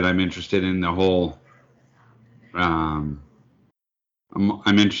part of it, I'm interested in the whole. I'm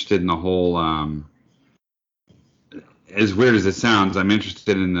interested in the whole. As weird as it sounds, I'm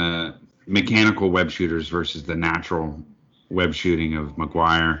interested in the mechanical web shooters versus the natural web shooting of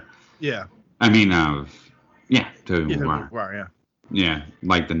Maguire. Yeah. I mean, Tobey Maguire. Maguire, Yeah,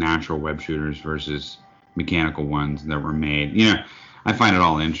 like the natural web shooters versus mechanical ones that were made. I find it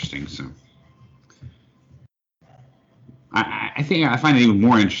all interesting. So I think I find it even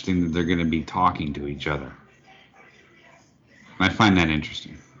more interesting that they're going to be talking to each other. I find that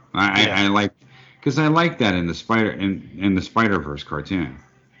interesting. I like, because I like that in the Spider-Verse cartoon.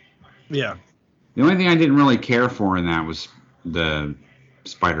 Yeah. The only thing I didn't really care for in that was the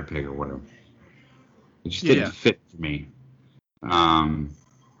Spider Pig or whatever. It just didn't fit for me.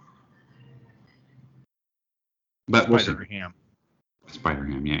 But we'll see.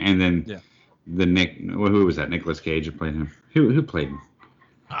 Spider-Ham, yeah. And then who was that? Nicolas Cage who played him. Who played him?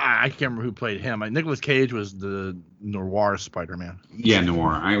 I can't remember who played him. Nicolas Cage was the noir Spider-Man. Yeah,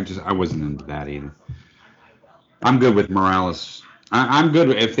 noir. I wasn't into that either. I'm good with Morales. I'm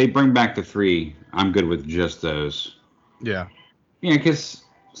good if they bring back the 3. I'm good with just those. Yeah. Yeah, because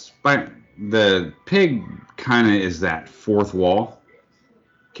the pig kind of is that fourth wall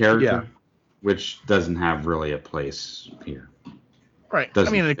character, which doesn't have really a place here. Right. I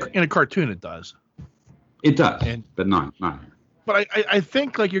mean, in a cartoon, it does. It does, but not here. But I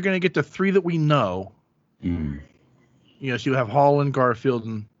think like you're going to get the 3 that we know. Mm. So you have Holland, Garfield,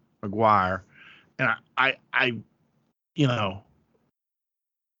 and Maguire, and I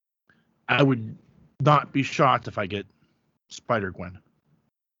would not be shocked if I get Spider-Gwen.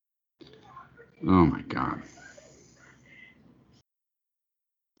 Oh my God.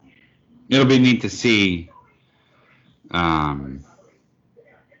 It'll be neat to see.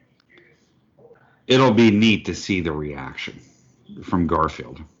 It'll be neat to see the reaction from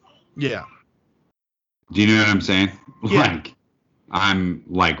Garfield. Yeah. Do you know what I'm saying? Yeah. I'm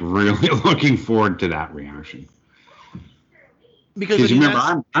really looking forward to that reaction. Because you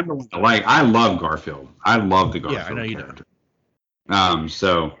remember, I'm the one that I love Garfield. I love the Garfield I know you character.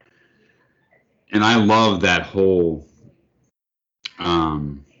 And I love that whole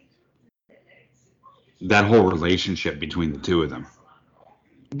relationship between the two of them.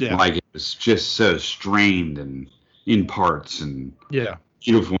 Yeah. It was just so strained and in parts and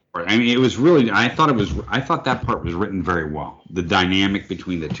beautiful. I mean, it was really. I thought that part was written very well. The dynamic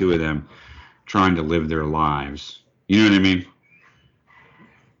between the two of them, trying to live their lives. You know what I mean?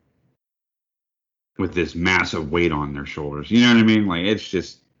 With this massive weight on their shoulders. You know what I mean? It's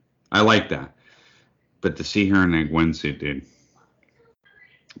just, I like that. But to see her in that Gwen suit, dude.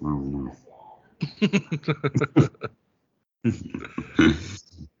 I don't know.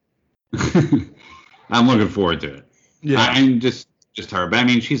 I'm looking forward to it. Yeah. I'm just her. But I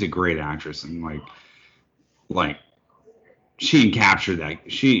mean, she's a great actress, and she captured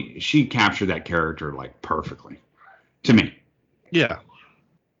that character perfectly to me. Yeah.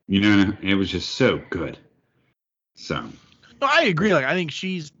 It was just so good. So. No, I agree. I think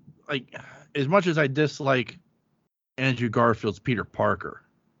she's as much as I dislike Andrew Garfield's Peter Parker.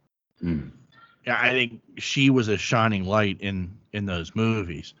 Mm. Yeah, I think she was a shining light in those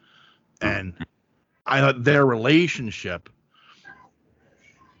movies, and I thought their relationship,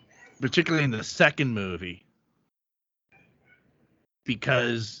 particularly in the second movie,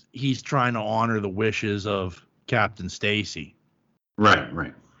 because he's trying to honor the wishes of Captain Stacy.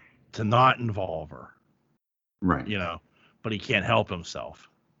 Right. To not involve her. Right. But he can't help himself.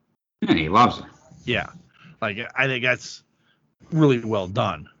 Yeah, he loves her. Yeah. I think that's really well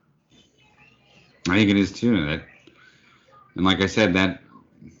done. I think it is too. And like I said, that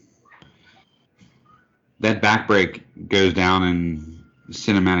backbreak goes down in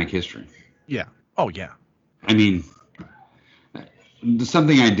cinematic history. Yeah. Oh, yeah. I mean,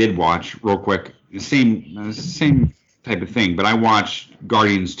 something I did watch real quick, same type of thing, but I watched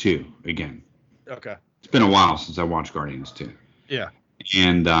Guardians 2 again. Okay. It's been a while since I watched Guardians 2. Yeah.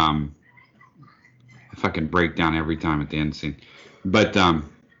 And I fucking break down every time at the end scene. But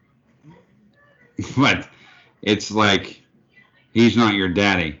it's like, he's not your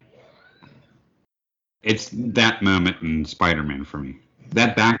daddy. It's that moment in Spider-Man for me.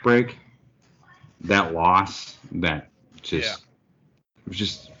 That backbreak, that loss, that just,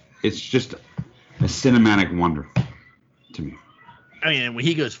 it's just a cinematic wonder to me. I mean, when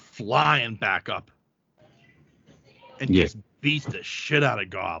he goes flying back up and just beats the shit out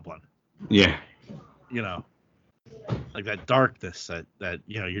of Goblin. Yeah. Like that darkness that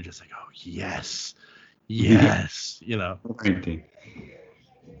you're just like, oh, yes. Yes, Right.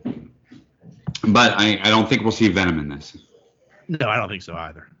 But I don't think we'll see Venom in this. No, I don't think so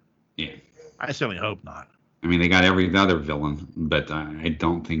either. Yeah. I certainly hope not. I mean, they got every other villain, but I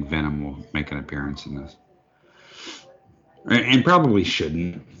don't think Venom will make an appearance in this. And probably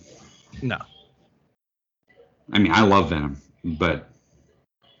shouldn't. No. I mean, I love Venom, but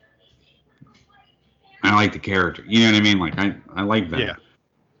I like the character. You know what I mean? Like, I like Venom. Yeah.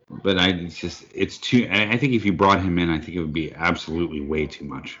 But it's too. I think if you brought him in, I think it would be absolutely way too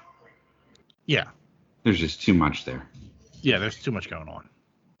much. Yeah. There's just too much there. Yeah, there's too much going on.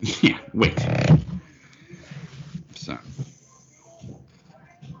 Yeah, wait. So.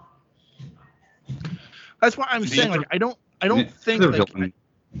 That's why I'm saying, like, I don't think, like,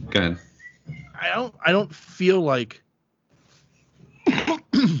 go ahead. I don't feel like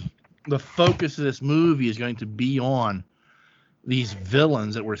the focus of this movie is going to be on these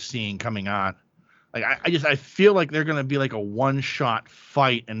villains that we're seeing coming on. Like, I feel like they're going to be like a one-shot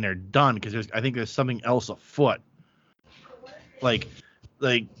fight and they're done because I think there's something else afoot. Like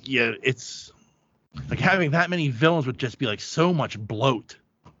yeah, it's like having that many villains would just be like so much bloat,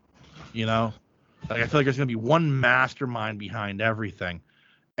 Like, I feel like there's going to be one mastermind behind everything,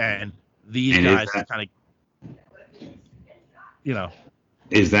 and these guys are kind of,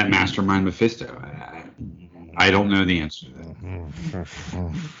 Is that mastermind Mephisto? I don't know the answer to that.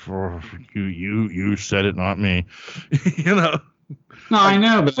 You said it, not me. No, I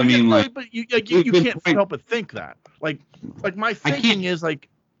know, but I mean, but you can't help but think that. Like my thinking is like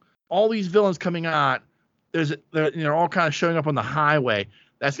all these villains coming out. They're all kind of showing up on the highway.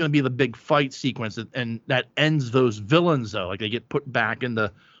 That's going to be the big fight sequence, and that ends those villains though. Like they get put back in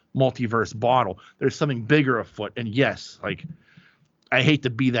the multiverse bottle. There's something bigger afoot, and yes, like I hate to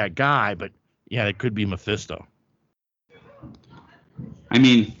be that guy, but yeah, it could be Mephisto. I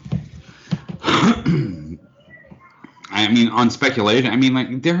mean, on speculation,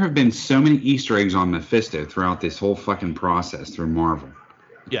 like there have been so many Easter eggs on Mephisto throughout this whole fucking process through Marvel.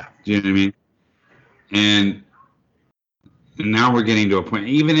 Yeah. Do you know what I mean? And now we're getting to a point,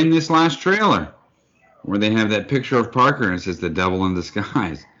 even in this last trailer, where they have that picture of Parker and it says the devil in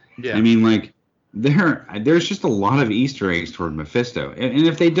disguise. Yeah. I mean, like, there's just a lot of Easter eggs toward Mephisto. And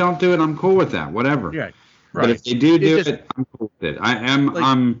if they don't do it, I'm cool with that. Whatever. Yeah. Right. But if they do it, I'm cool with it. I'm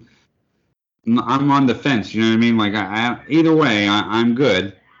on the fence. You know what I mean? Like, either way, I'm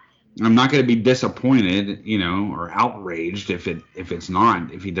good. I'm not going to be disappointed, or outraged if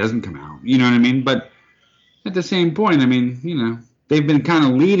he doesn't come out. You know what I mean? But at the same point, I mean, they've been kind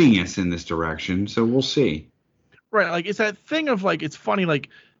of leading us in this direction, so we'll see. Right. Like, it's that thing of, like, it's funny, like,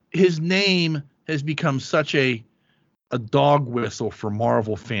 his name has become such a dog whistle for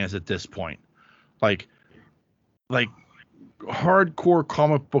Marvel fans at this point. Like hardcore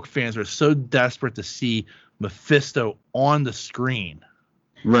comic book fans are so desperate to see Mephisto on the screen.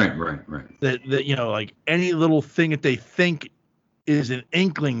 Right. That like any little thing that they think is an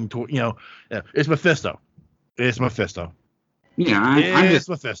inkling to, it's Mephisto. It's Mephisto. Yeah, it's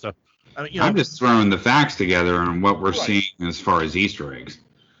Mephisto. I mean, I'm just throwing the facts together on what we're seeing as far as Easter eggs.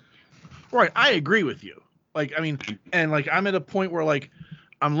 Right, I agree with you. Like, I mean, and like I'm at a point where like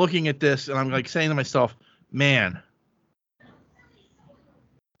I'm looking at this and I'm like saying to myself, man,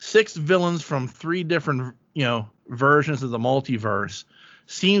 6 villains from 3 different, versions of the multiverse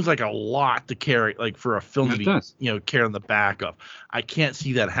seems like a lot to carry, like for a film to be, carry on the back of. I can't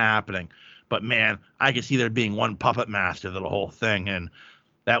see that happening, but man, I can see there being one puppet master to the whole thing, and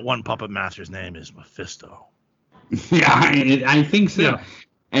that one puppet master's name is Mephisto. Yeah, I think so. Yeah.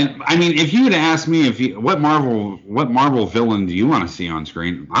 And I mean, if you would ask me, what Marvel villain do you want to see on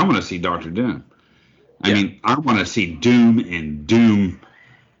screen? I want to see Doctor Doom. I mean, I want to see Doom and Doom,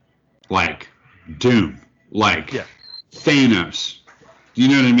 like Thanos. Do you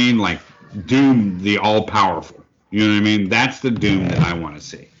know what I mean? Like Doom, the all powerful. You know what I mean? That's the Doom that I want to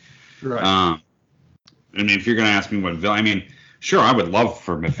see. Right. I mean, if you're gonna ask me what villain, I mean, sure, I would love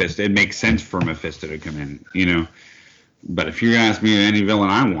for Mephisto. It makes sense for Mephisto to come in, But if you're gonna ask me any villain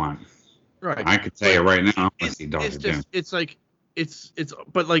I want, right, I could tell you right now, I want to see Doctor Doom. It's like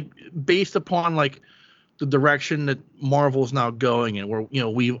but like based upon like the direction that Marvel's now going in, where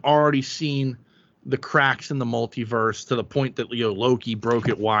we've already seen the cracks in the multiverse to the point that Loki broke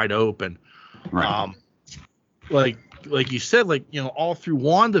it wide open. Right. Like you said, all through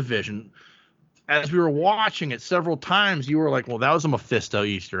WandaVision, as we were watching it several times, you were like, well, that was a Mephisto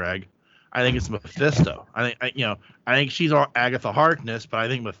Easter egg. I think it's Mephisto. I think she's Agatha Harkness, but I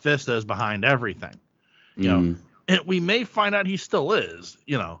think Mephisto is behind everything. And we may find out he still is.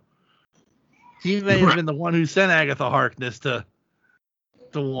 He may have been the one who sent Agatha Harkness to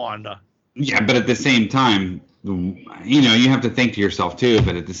Wanda. Yeah, but at the same time, you have to think to yourself too.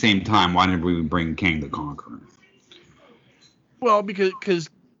 But at the same time, why did we bring Kang the Conqueror? Well, because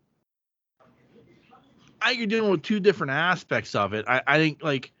I think you're dealing with two different aspects of it. I think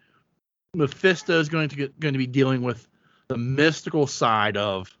like Mephisto is going to be dealing with the mystical side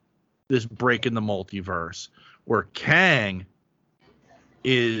of this break in the multiverse, where Kang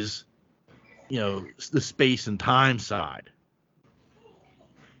is, the space and time side.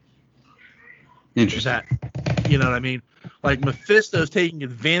 Interesting. You know what I mean? Like Mephisto's taking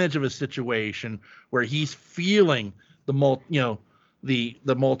advantage of a situation where he's feeling the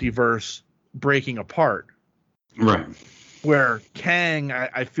multiverse breaking apart. Right. Where Kang,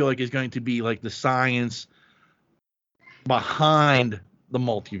 I feel like, is going to be like the science behind the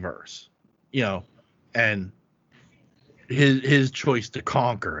multiverse, and his choice to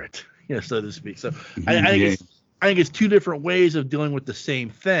conquer it, so to speak. So I think it's two different ways of dealing with the same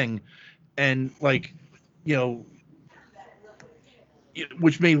thing, and like,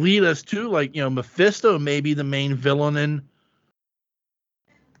 which may lead us to like, Mephisto may be the main villain in,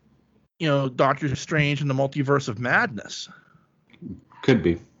 Doctor Strange and the Multiverse of Madness. Could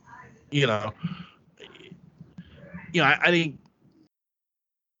be. I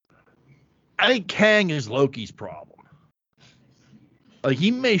think Kang is Loki's problem. Like,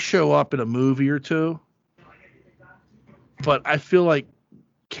 he may show up in a movie or two, but I feel like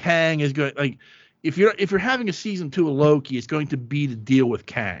Kang is going, like, if you're having a season 2 of Loki, it's going to be to deal with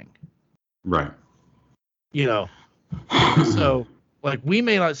Kang. Right. So like, we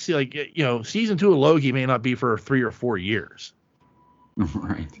may not see, like, season 2 of Loki may not be for 3 or 4 years.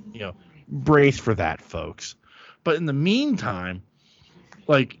 Right. Brace for that, folks. But in the meantime,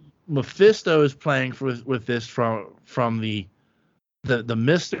 like, Mephisto is playing with this from the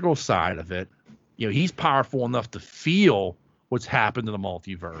mystical side of it. He's powerful enough to feel what's happened to the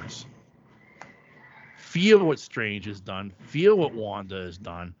multiverse, feel what Strange has done, feel what Wanda has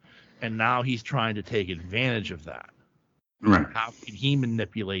done, and now he's trying to take advantage of that. Right. How can he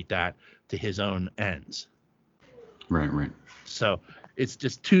manipulate that to his own ends? Right. So it's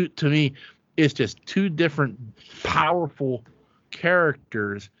just two different powerful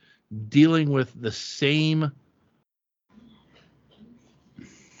characters dealing with the same,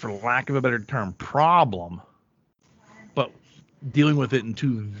 for lack of a better term, problem, but dealing with it in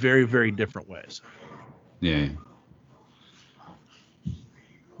two very, very different ways. Yeah,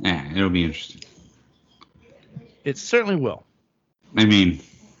 it'll be interesting. It certainly will. I mean,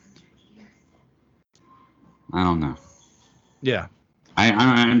 I don't know. Yeah.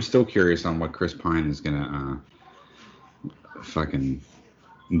 I'm still curious on what Chris Pine is gonna fucking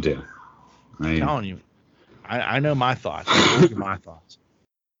do. I'm telling you, I know my thoughts. Those are my thoughts.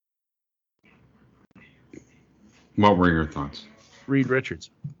 What were your thoughts? Reed Richards.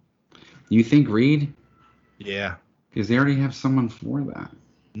 You think Reed? Yeah. Because they already have someone for that.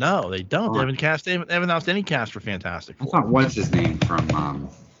 No, they don't. They haven't announced any cast for Fantastic Four. I thought, what's his name from?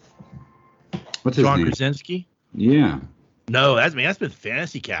 What's his John name? Krasinski. Yeah. No, that's been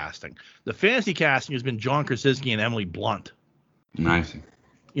fantasy casting. The fantasy casting has been John Krasinski and Emily Blunt. Nice.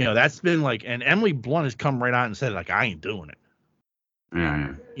 That's been like, and Emily Blunt has come right out and said, like, I ain't doing it.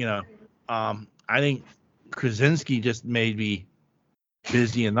 Yeah. I think Krasinski just may be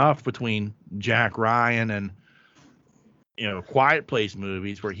busy enough between Jack Ryan and, Quiet Place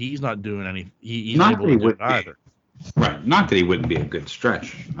movies where he's not doing any. He's not able to do it either. Right. Not that he wouldn't be a good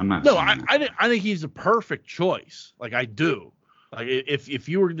stretch. I'm not. No, I think he's the perfect choice. Like, I do. Like, if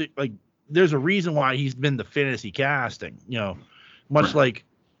you were like, there's a reason why he's been the fantasy casting. Much like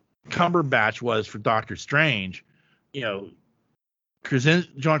Cumberbatch was for Doctor Strange. John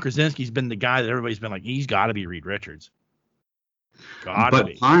Krasinski's been the guy that everybody's been like, he's got to be Reed Richards.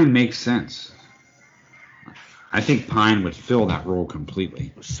 But Pine makes sense. I think Pine would fill that role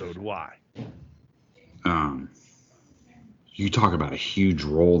completely. So do I. You talk about a huge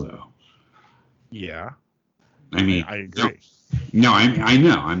role, though. Yeah. I mean, I agree. No, I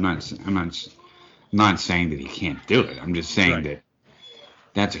know. I'm not saying that he can't do it. I'm just saying that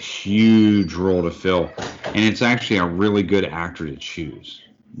that's a huge role to fill, and it's actually a really good actor to choose,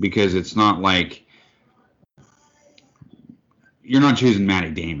 because it's not like you're not choosing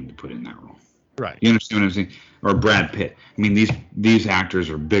Matty Damon to put in that role. Right. You understand what I'm saying? Or Brad Pitt. I mean, these actors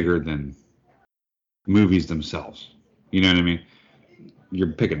are bigger than movies themselves. You know what I mean?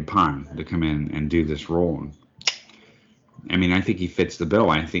 You're picking Pine to come in and do this role. I mean, I think he fits the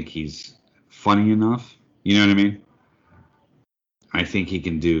bill. I think he's funny enough. You know what I mean? I think he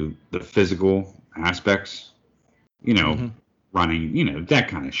can do the physical aspects, running, that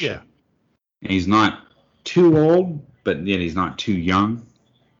kind of shit. Yeah. And he's not too old, but yet he's not too young.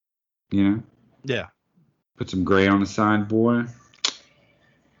 You know? Yeah. Put some gray on the side, boy.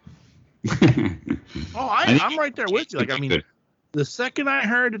 Oh, I'm right there with you. Like, I mean, the second I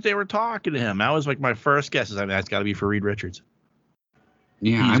heard that they were talking to him, that was like my first guess. Is I mean, that's got to be for Reed Richards.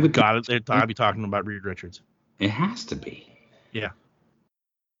 Yeah, I would got it. They'd be talking about Reed Richards. It has to be. Yeah.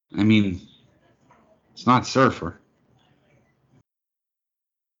 I mean, it's not Surfer.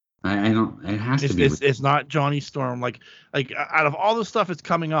 I don't. It has to be. It's not Johnny Storm. Like out of all the stuff that's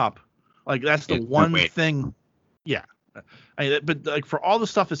coming up, like that's the one thing. Yeah. But like for all the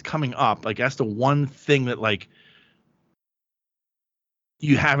stuff that's coming up, like that's the one thing that like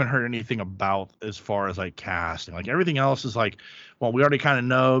you haven't heard anything about as far as like casting. Like everything else is like, well, we already kind of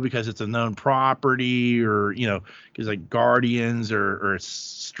know because it's a known property, or because like Guardians or it's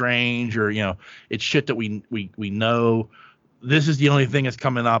Strange, or it's shit that we know. This is the only thing that's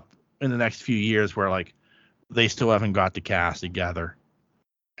coming up in the next few years where like they still haven't got the cast together,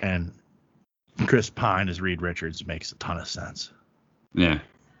 and Chris Pine as Reed Richards makes a ton of sense. Yeah.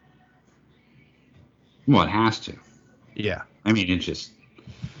 Well, it has to. Yeah. I mean, it just.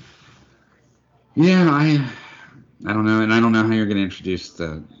 Yeah, I don't know, and I don't know how you're going to introduce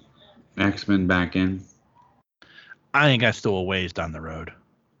the X-Men back in. I think that's still a ways down the road.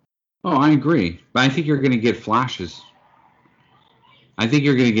 Oh, I agree, but I think you're going to get Flashes. I think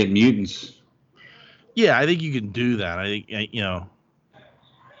you're going to get mutants. Yeah, I think you can do that. I think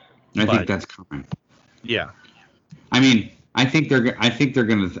I think that's coming. Yeah. I mean, I think they're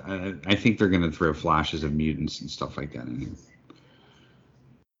going to throw flashes of mutants and stuff like that in here.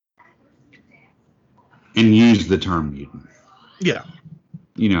 And use the term mutant. Yeah.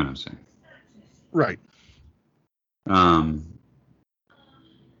 You know what I'm saying? Right.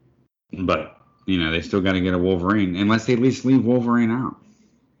 But they still got to get a Wolverine, unless they at least leave Wolverine out.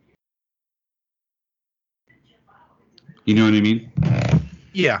 You know what I mean?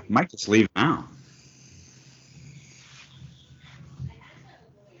 Yeah. Might just leave him out.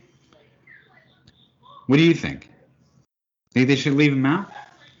 What do you think? Think they should leave him out?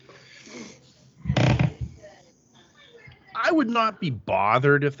 I would not be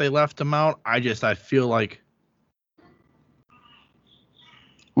bothered if they left him out. I feel like.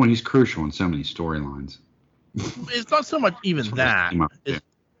 Well, he's crucial in so many storylines. It's not so much even that,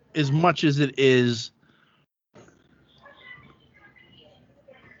 as much as it is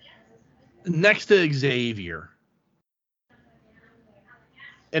next to Xavier,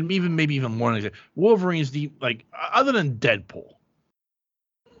 and maybe even more than Xavier. Wolverine's other than Deadpool,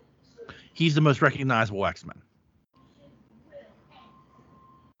 he's the most recognizable X-Men.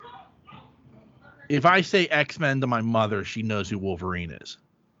 If I say X-Men to my mother, she knows who Wolverine is.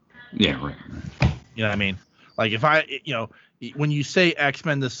 Yeah, right. You know what I mean? Like if when you say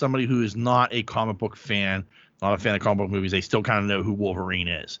X-Men to somebody who is not a comic book fan, not a fan of comic book movies, they still kind of know who Wolverine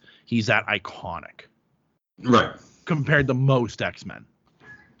is. He's that iconic. Right. Compared to most X-Men.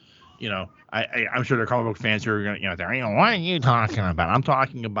 I'm sure there are comic book fans who are going to, what are you talking about? I'm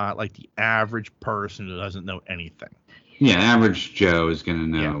talking about like the average person who doesn't know anything. Yeah, average Joe is going to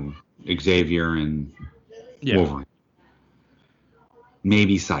know Xavier and Wolverine.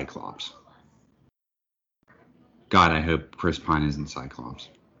 Maybe Cyclops. God, I hope Chris Pine isn't Cyclops.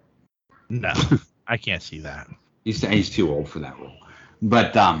 No, I can't see that. He's too old for that role.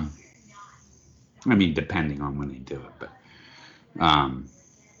 But I mean, depending on when they do it. But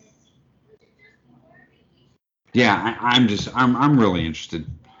yeah, I'm really interested.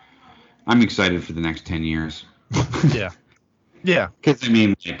 I'm excited for the next 10 years. Yeah. Yeah. Because I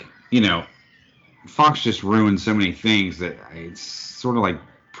mean, Fox just ruined so many things that it's sort of like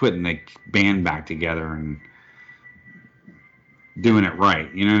putting the band back together and doing it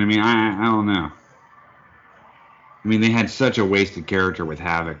right. You know what I mean? I don't know. I mean, they had such a wasted character with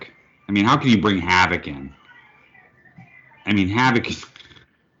Havoc. I mean, how can you bring Havoc in? I mean, Havoc is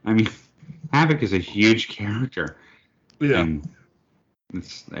a huge character. Yeah. And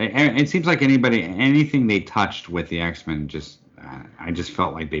it seems like anything they touched with the X-Men, I just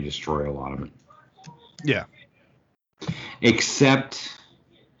felt like they destroyed a lot of it. Yeah. Except,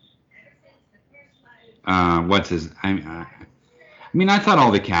 I thought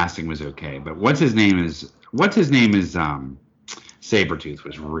all the casting was okay, but what's his name is Sabretooth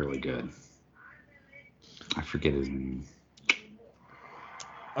was really good. I forget his name.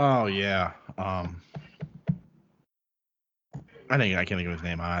 Oh yeah. I can't think of his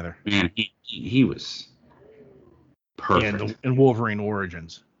name either. Man, he was perfect. And Wolverine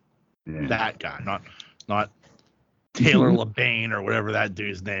Origins. Yeah. That guy, not Taylor LeBane or whatever that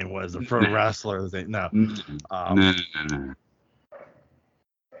dude's name was, the pro wrestler. No. No.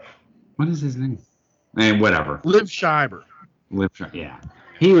 What is his name? Whatever. Liv Schreiber. Yeah.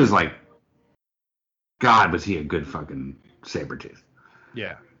 He was like God, was he a good fucking Sabretooth.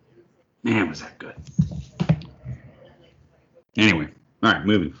 Yeah. Man, was that good. Anyway, all right,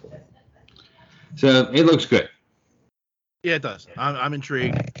 moving forward. So it looks good. Yeah, it does. I'm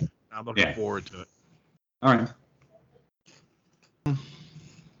intrigued. I'm looking forward to it. All right.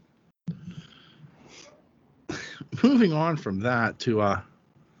 Moving on from that to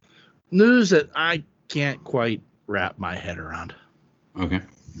news that I can't quite wrap my head around. Okay.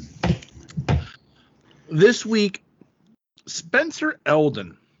 This week, Spencer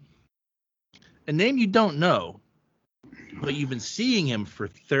Eldon, a name you don't know, but you've been seeing him for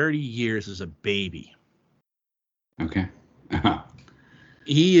 30 years as a baby. Okay.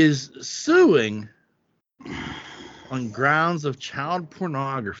 He is suing on grounds of child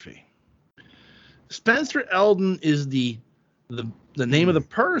pornography. Spencer Eldon is the name of the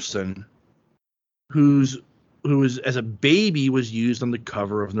person who was as a baby was used on the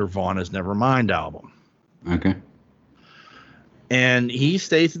cover of Nirvana's Nevermind album. Okay. And he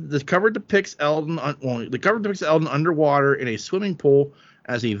states that the cover depicts Eldon underwater in a swimming pool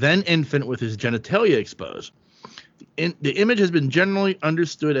as a then infant with his genitalia exposed. The image has been generally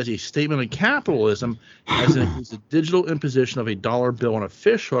understood as a statement of capitalism, as it is a digital imposition of a dollar bill on a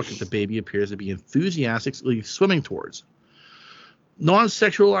fish hook that the baby appears to be enthusiastically swimming towards.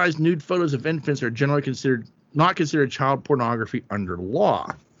 Non-sexualized nude photos of infants are generally not considered child pornography under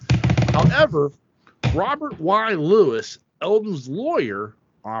law. However, Robert Y. Lewis, Eldon's lawyer,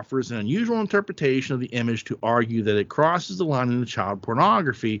 offers an unusual interpretation of the image to argue that it crosses the line into child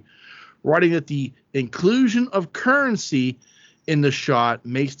pornography, writing that the inclusion of currency in the shot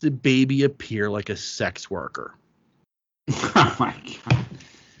makes the baby appear like a sex worker. Oh my God.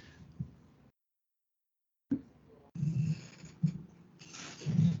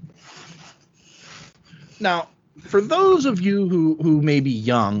 Now, for those of you who may be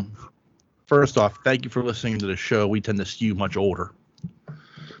young, first off, thank you for listening to the show. We tend to skew much older.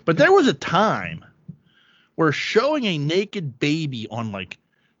 But there was a time where showing a naked baby on like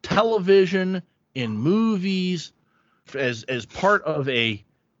television, in movies, as part of a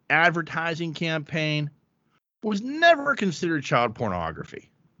advertising campaign was never considered child pornography.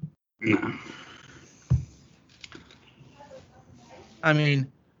 No. I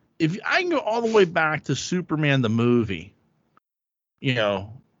mean, if I can go all the way back to Superman the movie,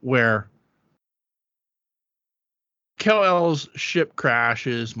 where Kal-El's ship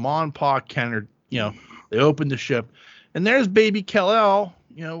crashes, Ma and Pa Kennard, they open the ship, and there's baby Kal-El,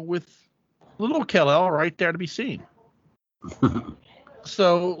 with little Kal-El right there to be seen.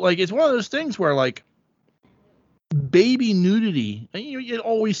 So, like, it's one of those things where, like, baby nudity, you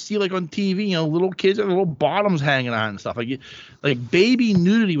always see, like, on TV, little kids with little bottoms hanging out and stuff. Like baby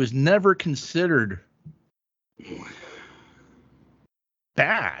nudity was never considered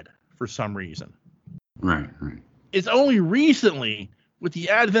bad for some reason. Right. It's only recently, with the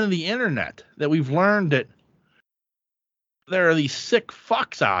advent of the internet, that we've learned that there are these sick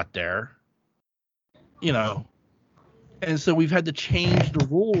fucks out there, and so we've had to change the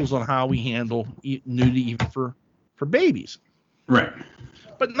rules on how we handle nudity even for babies. Right.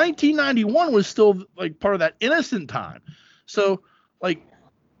 But 1991 was still like part of that innocent time. So like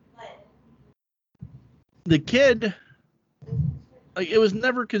the kid, like it was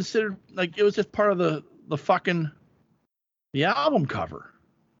never considered, like it was just part of the fucking the album cover.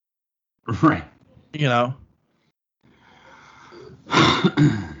 Right. It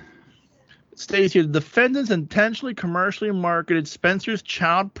states here, the defendants intentionally commercially marketed Spencer's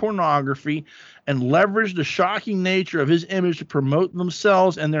child pornography and leveraged the shocking nature of his image to promote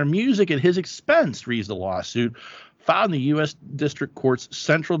themselves and their music at his expense, reads the lawsuit, filed in the U.S. District Court's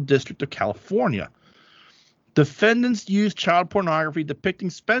Central District of California. Defendants used child pornography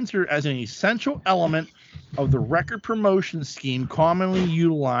depicting Spencer as an essential element of the record promotion scheme commonly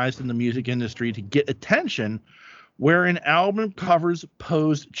utilized in the music industry to get attention, wherein album covers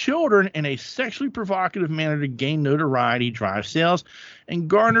posed children in a sexually provocative manner to gain notoriety, drive sales, and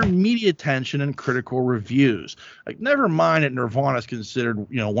garner media attention and critical reviews. Like, never mind that Nirvana is considered,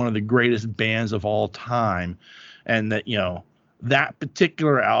 one of the greatest bands of all time, and that, that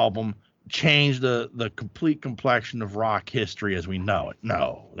particular album changed the complete complexion of rock history as we know it.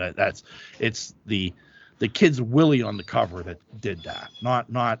 No, it's the kid's Willie on the cover that did that, not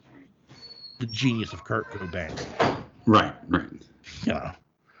the genius of Kurt Cobain. Right.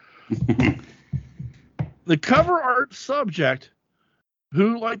 The cover art subject,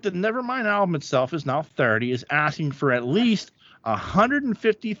 who, like the Nevermind album itself, is now 30, is asking for at least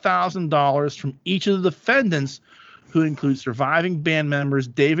 $150,000 from each of the defendants, who include surviving band members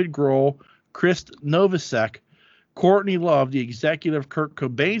David Grohl, Chris Novosek, Courtney Love, the executive of Kurt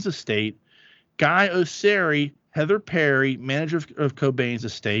Cobain's estate, Guy Osseri, Heather Perry, manager of Cobain's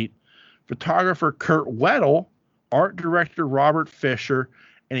estate, photographer Kurt Weddle, art director Robert Fisher,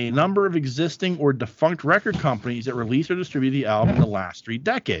 and a number of existing or defunct record companies that released or distributed the album in the last 3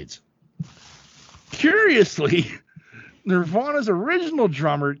 decades. Curiously, Nirvana's original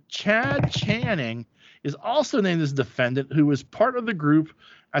drummer, Chad Channing, is also named as defendant, who was part of the group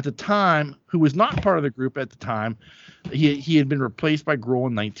at the time, who was not part of the group at the time. He had been replaced by Grohl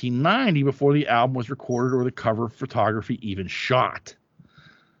in 1990 before the album was recorded or the cover photography even shot.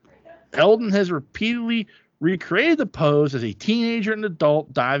 Eldon has repeatedly recreated the pose as a teenager and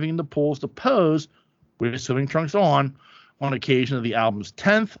adult diving into pools to pose with his swimming trunks on occasion of the album's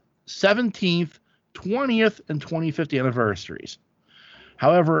 10th, 17th, 20th, and 25th anniversaries.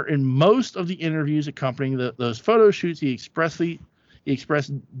 However, in most of the interviews accompanying those photo shoots, he expressed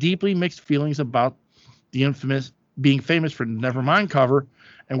deeply mixed feelings about the infamous being famous for Nevermind cover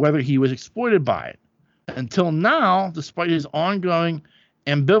and whether he was exploited by it. Until now, despite his ongoing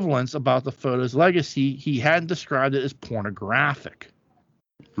ambivalence about the photo's legacy, he hadn't described it as pornographic.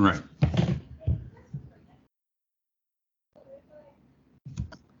 Right.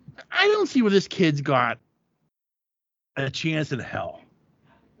 I don't see where this kid's got a chance in hell.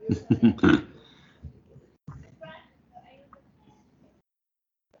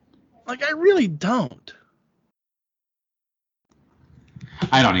 Like, I really don't.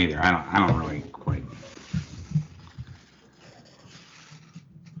 I don't either. I don't really quite.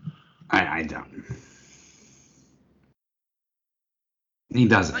 I don't. He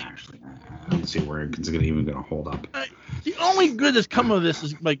doesn't actually. I don't see where it's even going to hold up. The only good that's come of this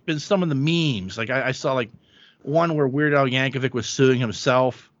has like been some of the memes. Like I saw like one where Weird Al Yankovic was suing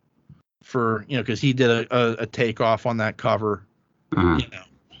himself for, because he did a takeoff on that cover. Uh-huh.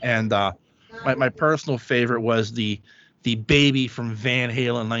 And my personal favorite was the baby from Van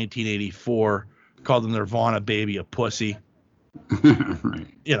Halen 1984 called the Nirvana baby a pussy. Right.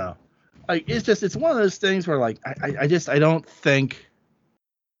 Like it's one of those things where like I don't think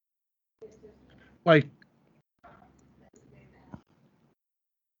like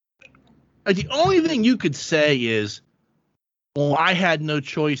the only thing you could say is, well, I had no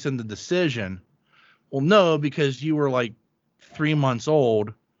choice in the decision. Well, no, because you were like 3 months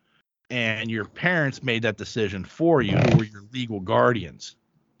old and your parents made that decision for you, who were your legal guardians.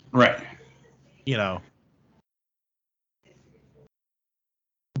 Right.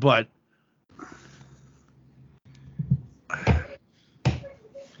 But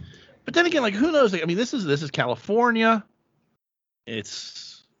then again, like, who knows? Like, I mean, this is California.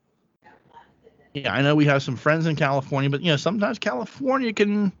 I know we have some friends in California, but sometimes California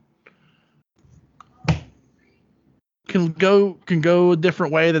can go a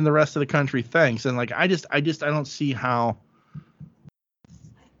different way than the rest of the country thinks. And like, I don't see how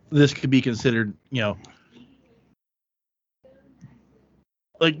this could be considered,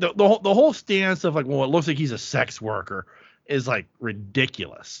 like the whole stance of like, well, it looks like he's a sex worker is like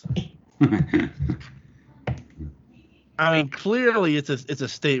ridiculous. I mean, clearly it's a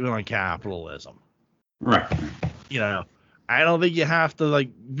statement on capitalism. Right. I don't think you have to like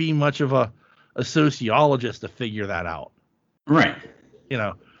be much of a sociologist to figure that out. Right.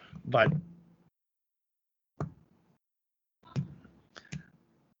 But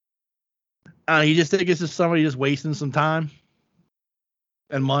you just think it's just somebody just wasting some time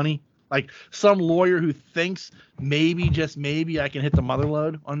and money. Like some lawyer who thinks maybe, just maybe, I can hit the mother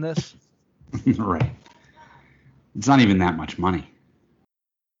lode on this. Right. It's not even that much money.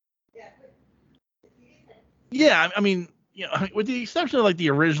 Yeah, I mean, with the exception of like the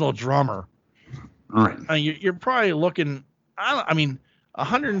original drummer, right? You're probably looking.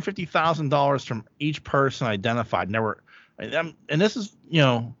 $150,000 from each person identified. And this is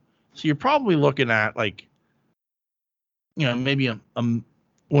so you're probably looking at like maybe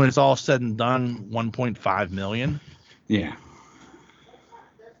when it's all said and done, 1.5 million. Yeah.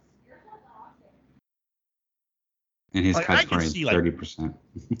 And his cut's probably 30%.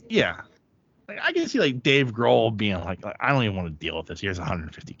 Yeah. Like, I can see like Dave Grohl being like, I don't even want to deal with this. Here's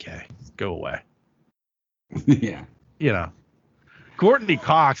 $150K. Go away. Yeah. Courtney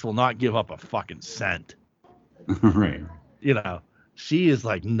Cox will not give up a fucking cent. Right. She is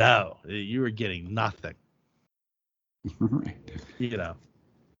like, no, you are getting nothing. Right.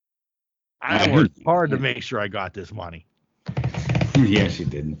 I worked hard to make sure I got this money. Yeah, she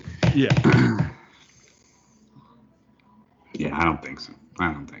didn't. Yeah. Yeah, I don't think so.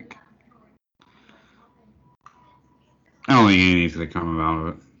 I don't think anything's going to come about of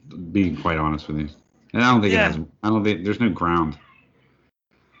it, being quite honest with you. And I don't think it has. I don't think there's no ground.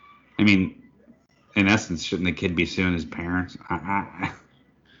 I mean, in essence, shouldn't the kid be suing his parents? I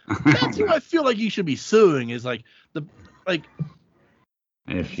That's who I feel like you should be suing. Is like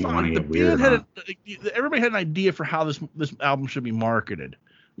if you want to the get weird, band everybody had an idea for how this album should be marketed.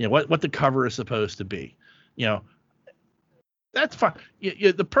 You know what the cover is supposed to be. You know, that's fine.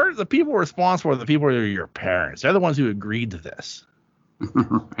 The people responsible are the people who are your parents. They're the ones who agreed to this.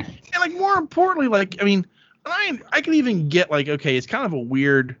 right. And like more importantly, like I mean, I can even get like, okay, it's kind of a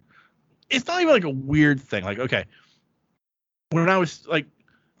weird. It's not even like a weird thing. Like, okay, when I was like,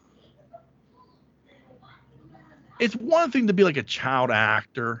 it's one thing to be like a child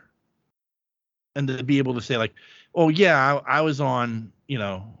actor and to be able to say like, oh yeah, I was on,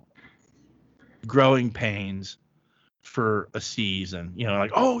 Growing Pains for a season,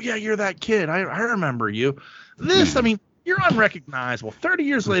 like, oh yeah, you're that kid. I remember you. This, I mean, you're unrecognizable. 30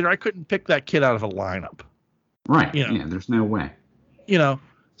 years later, I couldn't pick that kid out of a lineup. Right. Yeah, there's no way.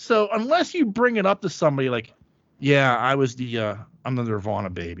 So unless you bring it up to somebody like, yeah, I'm the Nirvana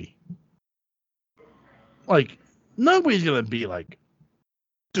baby. Like, nobody's going to be like,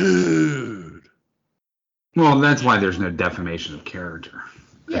 dude. Well, that's why there's no defamation of character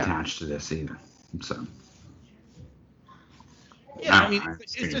attached to this either. So. Yeah, I mean,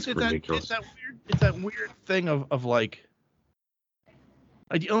 it's that weird thing of like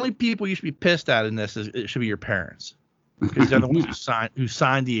the only people you should be pissed at in this is it should be your parents, because they're the ones who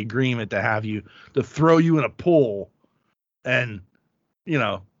signed the agreement to throw you in a pool, and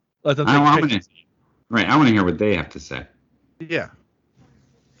let them take pictures. Right, I want to hear what they have to say. Yeah.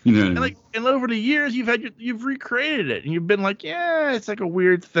 And over the years you've recreated it, and you've been like, yeah, it's like a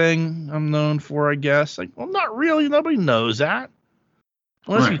weird thing I'm known for, I guess. Like, well, not really. Nobody knows that.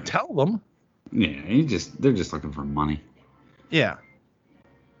 Unless you tell them. Yeah, they're just looking for money. Yeah.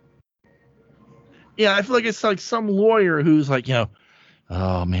 Yeah, I feel like it's like some lawyer who's like,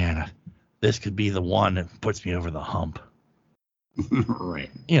 oh man, this could be the one that puts me over the hump.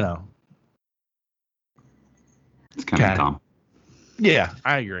 Right. It's kind of dumb. Yeah,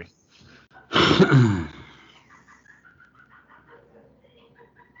 I agree.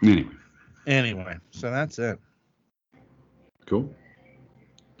 Anyway, so that's it. Cool.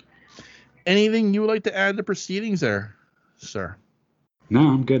 Anything you would like to add to proceedings there, sir? No,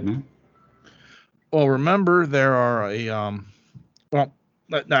 I'm good, man. Well, remember there are I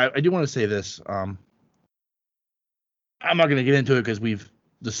do want to say this. I'm not going to get into it because we've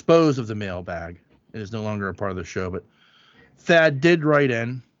disposed of the mailbag. It is no longer a part of the show, but Thad did write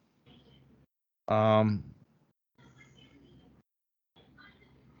in.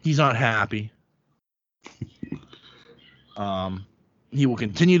 He's not happy. He will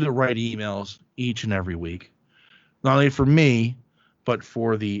continue to write emails each and every week, not only for me, but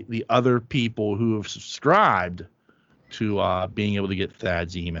for the other people who have subscribed to being able to get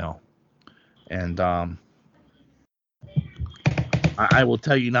Thad's email. And I will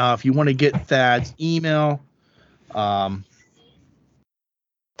tell you now, if you want to get Thad's email, I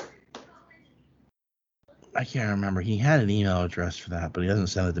can't remember. He had an email address for that, but he doesn't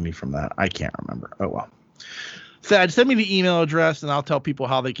send it to me from that. I can't remember. Oh, well. Thad, send me the email address, and I'll tell people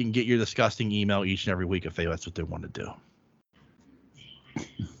how they can get your disgusting email each and every week if that's what they want to do.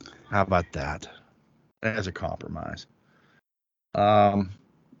 How about that? As a compromise. But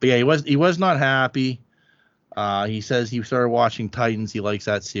yeah, he was not happy. He says he started watching Titans. He likes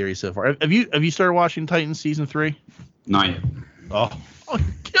that series so far. Have you started watching Titans season 3? Not yet. Oh, you're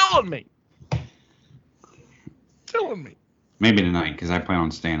killing me. Killing me. Maybe tonight, because I plan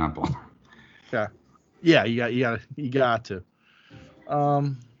on staying up all. Yeah. Yeah, you got to.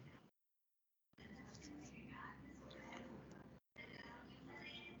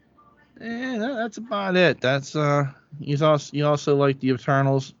 And that's about it. That's you also like the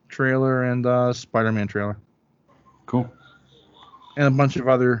Eternals trailer and Spider-Man trailer. Cool. And a bunch of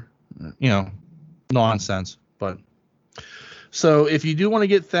other, nonsense. But so if you do want to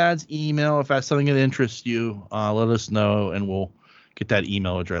get Thad's email, if that's something that interests you, let us know and we'll get that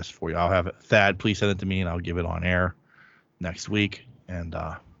email address for you. I'll have it. Thad, please send it to me and I'll give it on air next week. And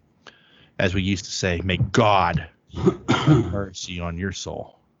as we used to say, may God have mercy on your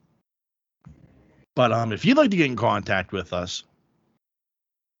soul. But if you'd like to get in contact with us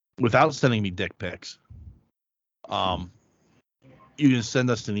without sending me dick pics, you can send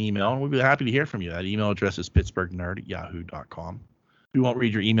us an email, and we'd be happy to hear from you. That email address is pittsburghnerd@yahoo.com. We won't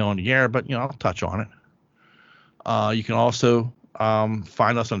read your email on the air, but I'll touch on it. You can also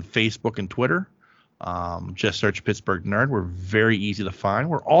find us on Facebook and Twitter. Just search Pittsburgh Nerd. We're very easy to find.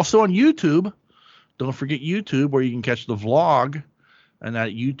 We're also on YouTube. Don't forget YouTube, where you can catch the vlog. And that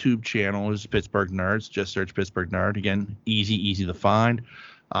YouTube channel is Pittsburgh Nerds. Just search Pittsburgh Nerd. Again, easy to find.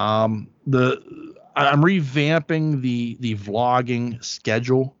 I'm revamping the vlogging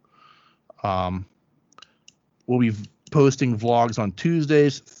schedule We'll be posting vlogs on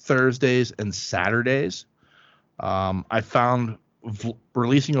Tuesdays, Thursdays, and Saturdays. I found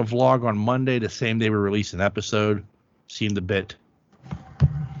releasing a vlog on Monday, the same day we release an episode, seemed a bit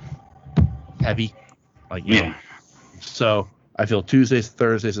heavy. Like, you know. So I feel Tuesdays,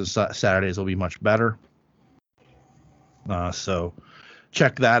 Thursdays, and Saturdays will be much better. So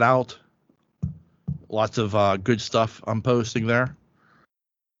check that out. Lots of good stuff I'm posting there.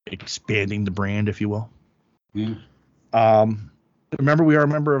 Expanding the brand, if you will. Yeah. Remember, we are a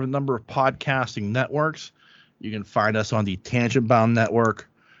member of a number of podcasting networks. You can find us on the Tangent Bound Network,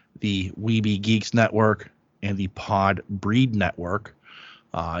 the Weeby Geeks Network, and the Pod Breed Network.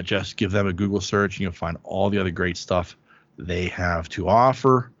 Just give them a Google search, and you'll find all the other great stuff they have to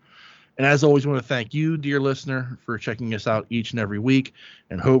offer. And as always, I want to thank you, dear listener, for checking us out each and every week.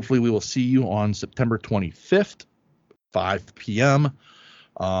 And hopefully we will see you on September 25th, 5 p.m.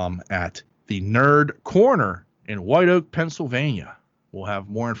 At the Nerd Corner in White Oak, Pennsylvania. We'll have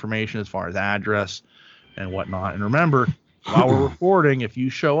more information as far as address and whatnot. And remember, while we're recording, if you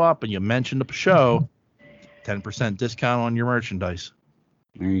show up and you mention the show, 10% discount on your merchandise.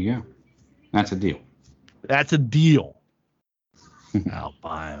 There you go. That's a deal. That's a deal. I'll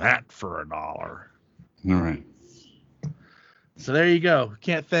buy that for $1. All right. So there you go.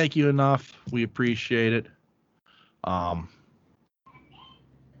 Can't thank you enough. We appreciate it.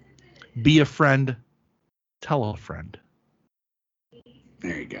 Be a friend. Tell a friend.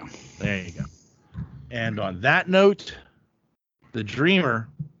 There you go. There you go. And on that note, the dreamer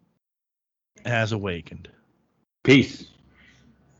has awakened. Peace.